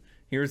go. So-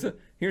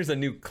 Here's a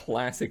new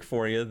classic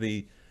for you.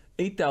 The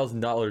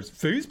 $8,000.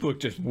 Facebook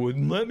just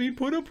wouldn't let me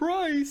put a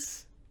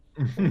price.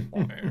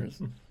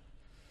 Liars.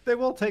 They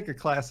will take a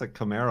classic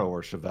Camaro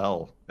or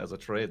Chevelle as a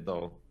trade,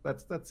 though.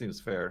 That seems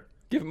fair.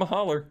 Give him a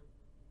holler.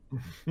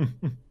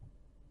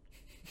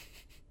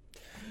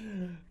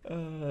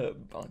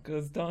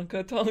 Bonka's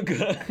Donka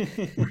Tonka.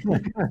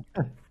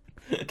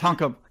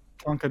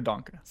 Tonka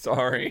Donka.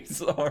 Sorry.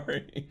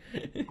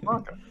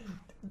 Okay.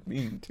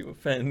 Mean to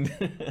offend.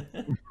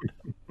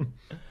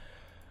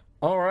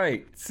 All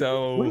right, What do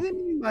so they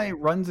mean by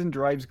runs and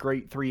drives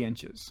great 3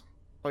 inches?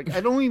 Like, I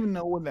don't even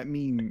know what that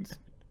means.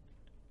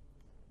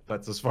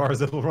 That's as far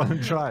as it'll run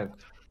and drive.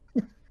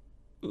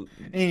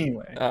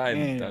 Anyway,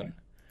 I'm done.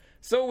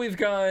 So we've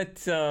got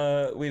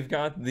the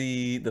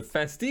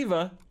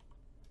Festiva.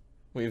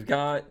 We've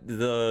got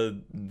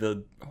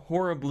the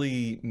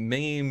horribly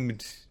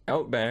maimed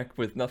Outback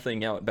with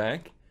nothing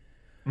Outback.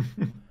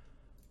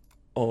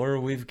 Or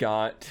we've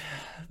got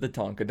the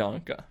Tonka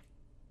Donka.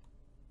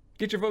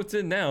 Get your votes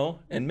in now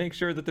and make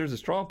sure that there's a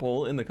straw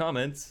poll in the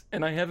comments,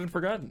 and I haven't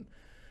forgotten.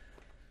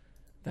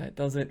 That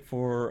does it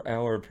for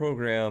our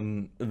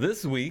program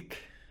this week.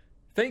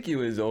 Thank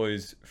you as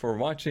always for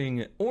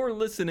watching or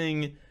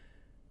listening.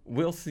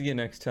 We'll see you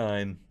next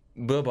time.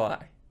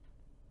 Bye-bye.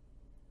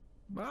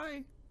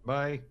 Bye.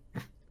 Bye.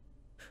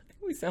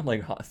 We sound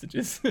like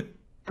hostages.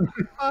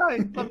 Bye.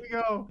 Let me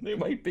go. They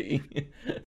might be.